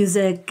and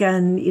music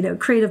and,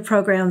 creative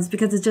programs,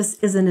 because it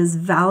just isn't as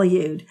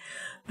valued.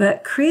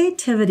 But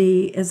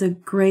creativity is a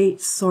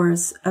great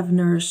source of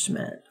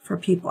nourishment for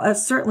people,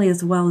 certainly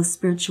as well as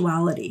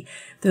spirituality.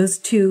 Those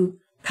two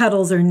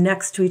petals are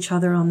next to each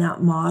other on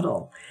that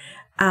model.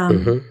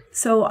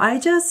 So I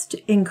just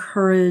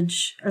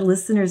encourage our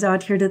listeners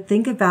out here to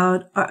think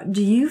about,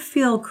 do you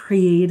feel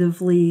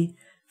creatively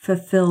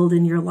fulfilled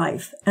in your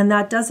life? And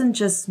that doesn't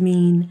just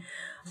mean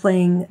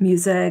playing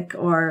music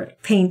or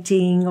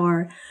painting,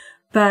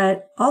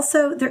 but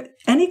also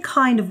any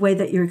kind of way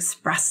that you're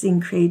expressing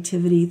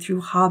creativity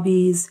through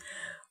hobbies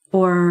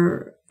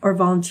or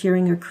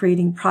volunteering or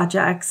creating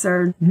projects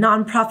or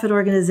nonprofit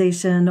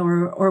organization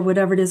or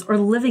whatever it is, or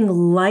living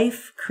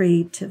life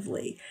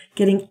creatively,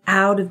 getting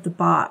out of the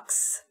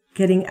box,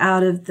 getting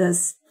out of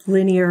this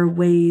linear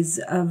ways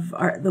of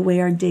the way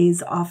our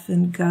days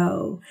often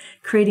go,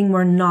 creating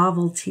more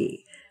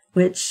novelty,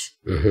 which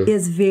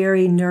is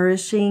very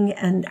nourishing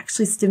and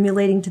actually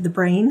stimulating to the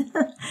brain.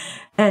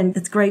 And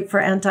it's great for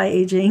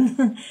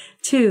anti-aging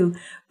too.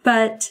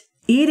 But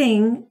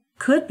eating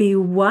could be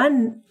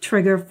one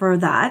trigger for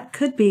that.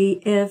 Could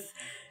be if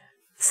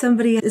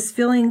somebody is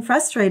feeling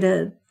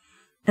frustrated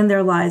in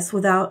their lives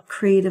without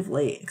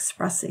creatively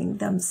expressing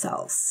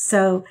themselves.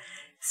 So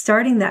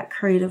starting that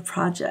creative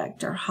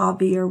project or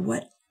hobby or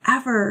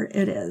whatever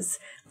it is,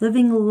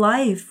 living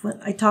life. What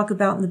I talk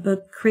about in the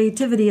book,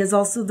 creativity is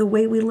also the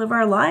way we live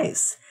our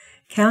lives.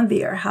 Can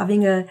be, or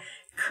having a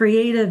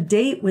creative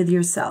date with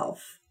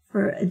yourself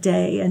for a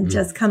day and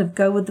just kind of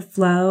go with the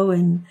flow.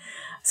 And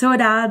so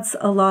it adds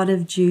a lot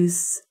of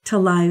juice to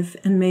life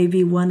and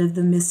maybe one of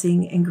the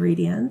missing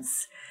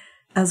ingredients,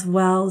 as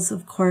well as,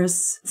 of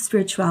course,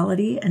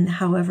 spirituality and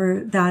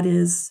however that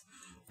is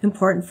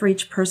important for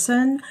each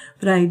person.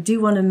 But I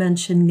do want to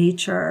mention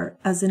nature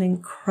as an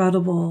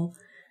incredible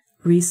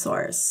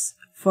resource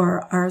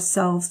for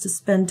ourselves to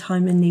spend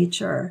time in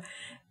nature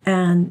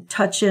and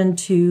touch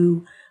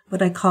into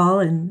what I call,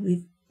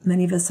 and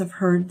many of us have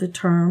heard the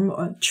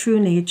term, true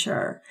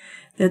nature,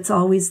 that's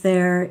always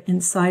there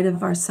inside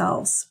of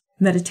ourselves.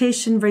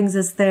 Meditation brings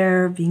us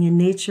there. Being in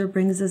nature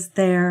brings us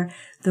there.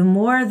 The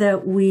more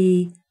that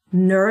we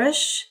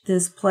nourish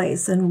this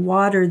place and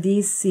water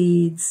these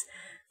seeds,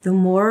 the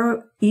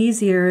more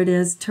easier it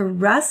is to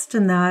rest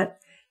in that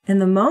in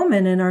the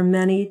moment in our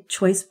many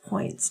choice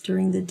points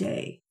during the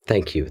day.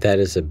 Thank you. That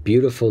is a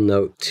beautiful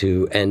note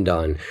to end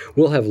on.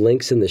 We'll have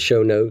links in the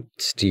show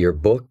notes to your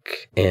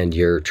book and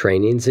your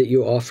trainings that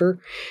you offer.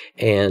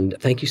 And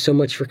thank you so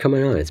much for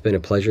coming on. It's been a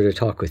pleasure to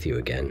talk with you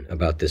again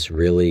about this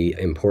really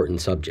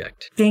important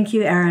subject. Thank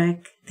you,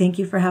 Eric. Thank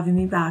you for having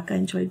me back. I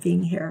enjoyed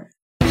being here.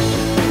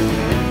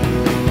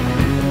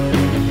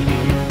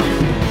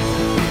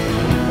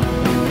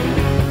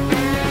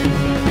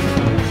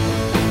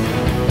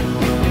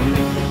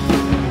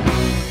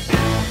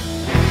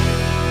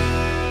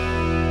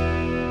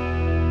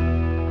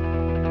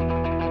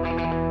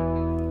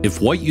 If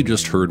what you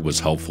just heard was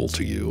helpful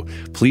to you,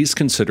 please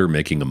consider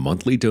making a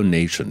monthly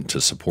donation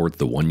to support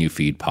the One You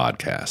Feed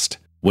podcast.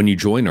 When you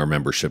join our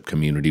membership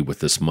community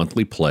with this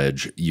monthly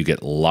pledge, you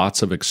get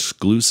lots of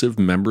exclusive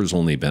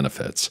members-only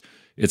benefits.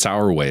 It's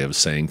our way of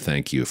saying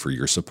thank you for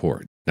your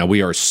support. Now,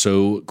 we are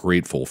so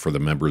grateful for the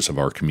members of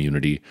our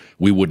community.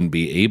 We wouldn't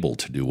be able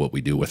to do what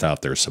we do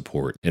without their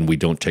support, and we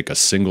don't take a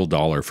single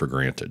dollar for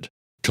granted.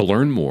 To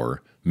learn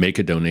more, make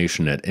a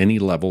donation at any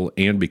level,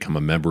 and become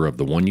a member of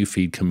the One You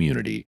Feed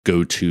community,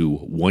 go to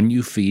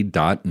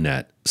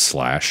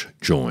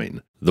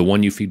oneyoufeed.net/join. The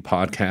One You Feed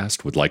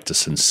podcast would like to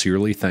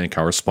sincerely thank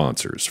our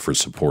sponsors for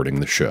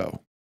supporting the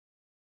show.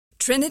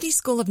 Trinity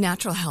School of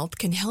Natural Health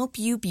can help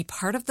you be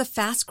part of the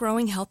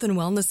fast-growing health and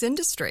wellness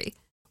industry.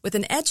 With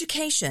an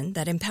education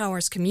that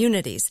empowers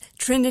communities,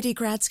 Trinity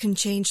grads can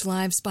change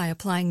lives by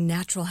applying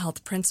natural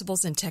health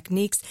principles and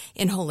techniques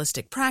in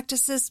holistic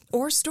practices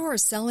or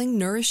stores selling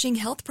nourishing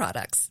health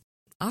products.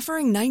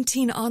 Offering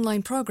 19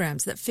 online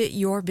programs that fit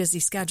your busy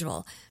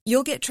schedule,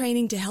 you'll get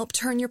training to help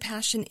turn your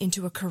passion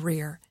into a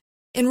career.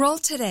 Enroll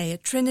today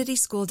at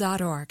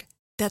trinityschool.org.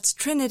 That's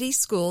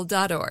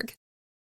trinityschool.org.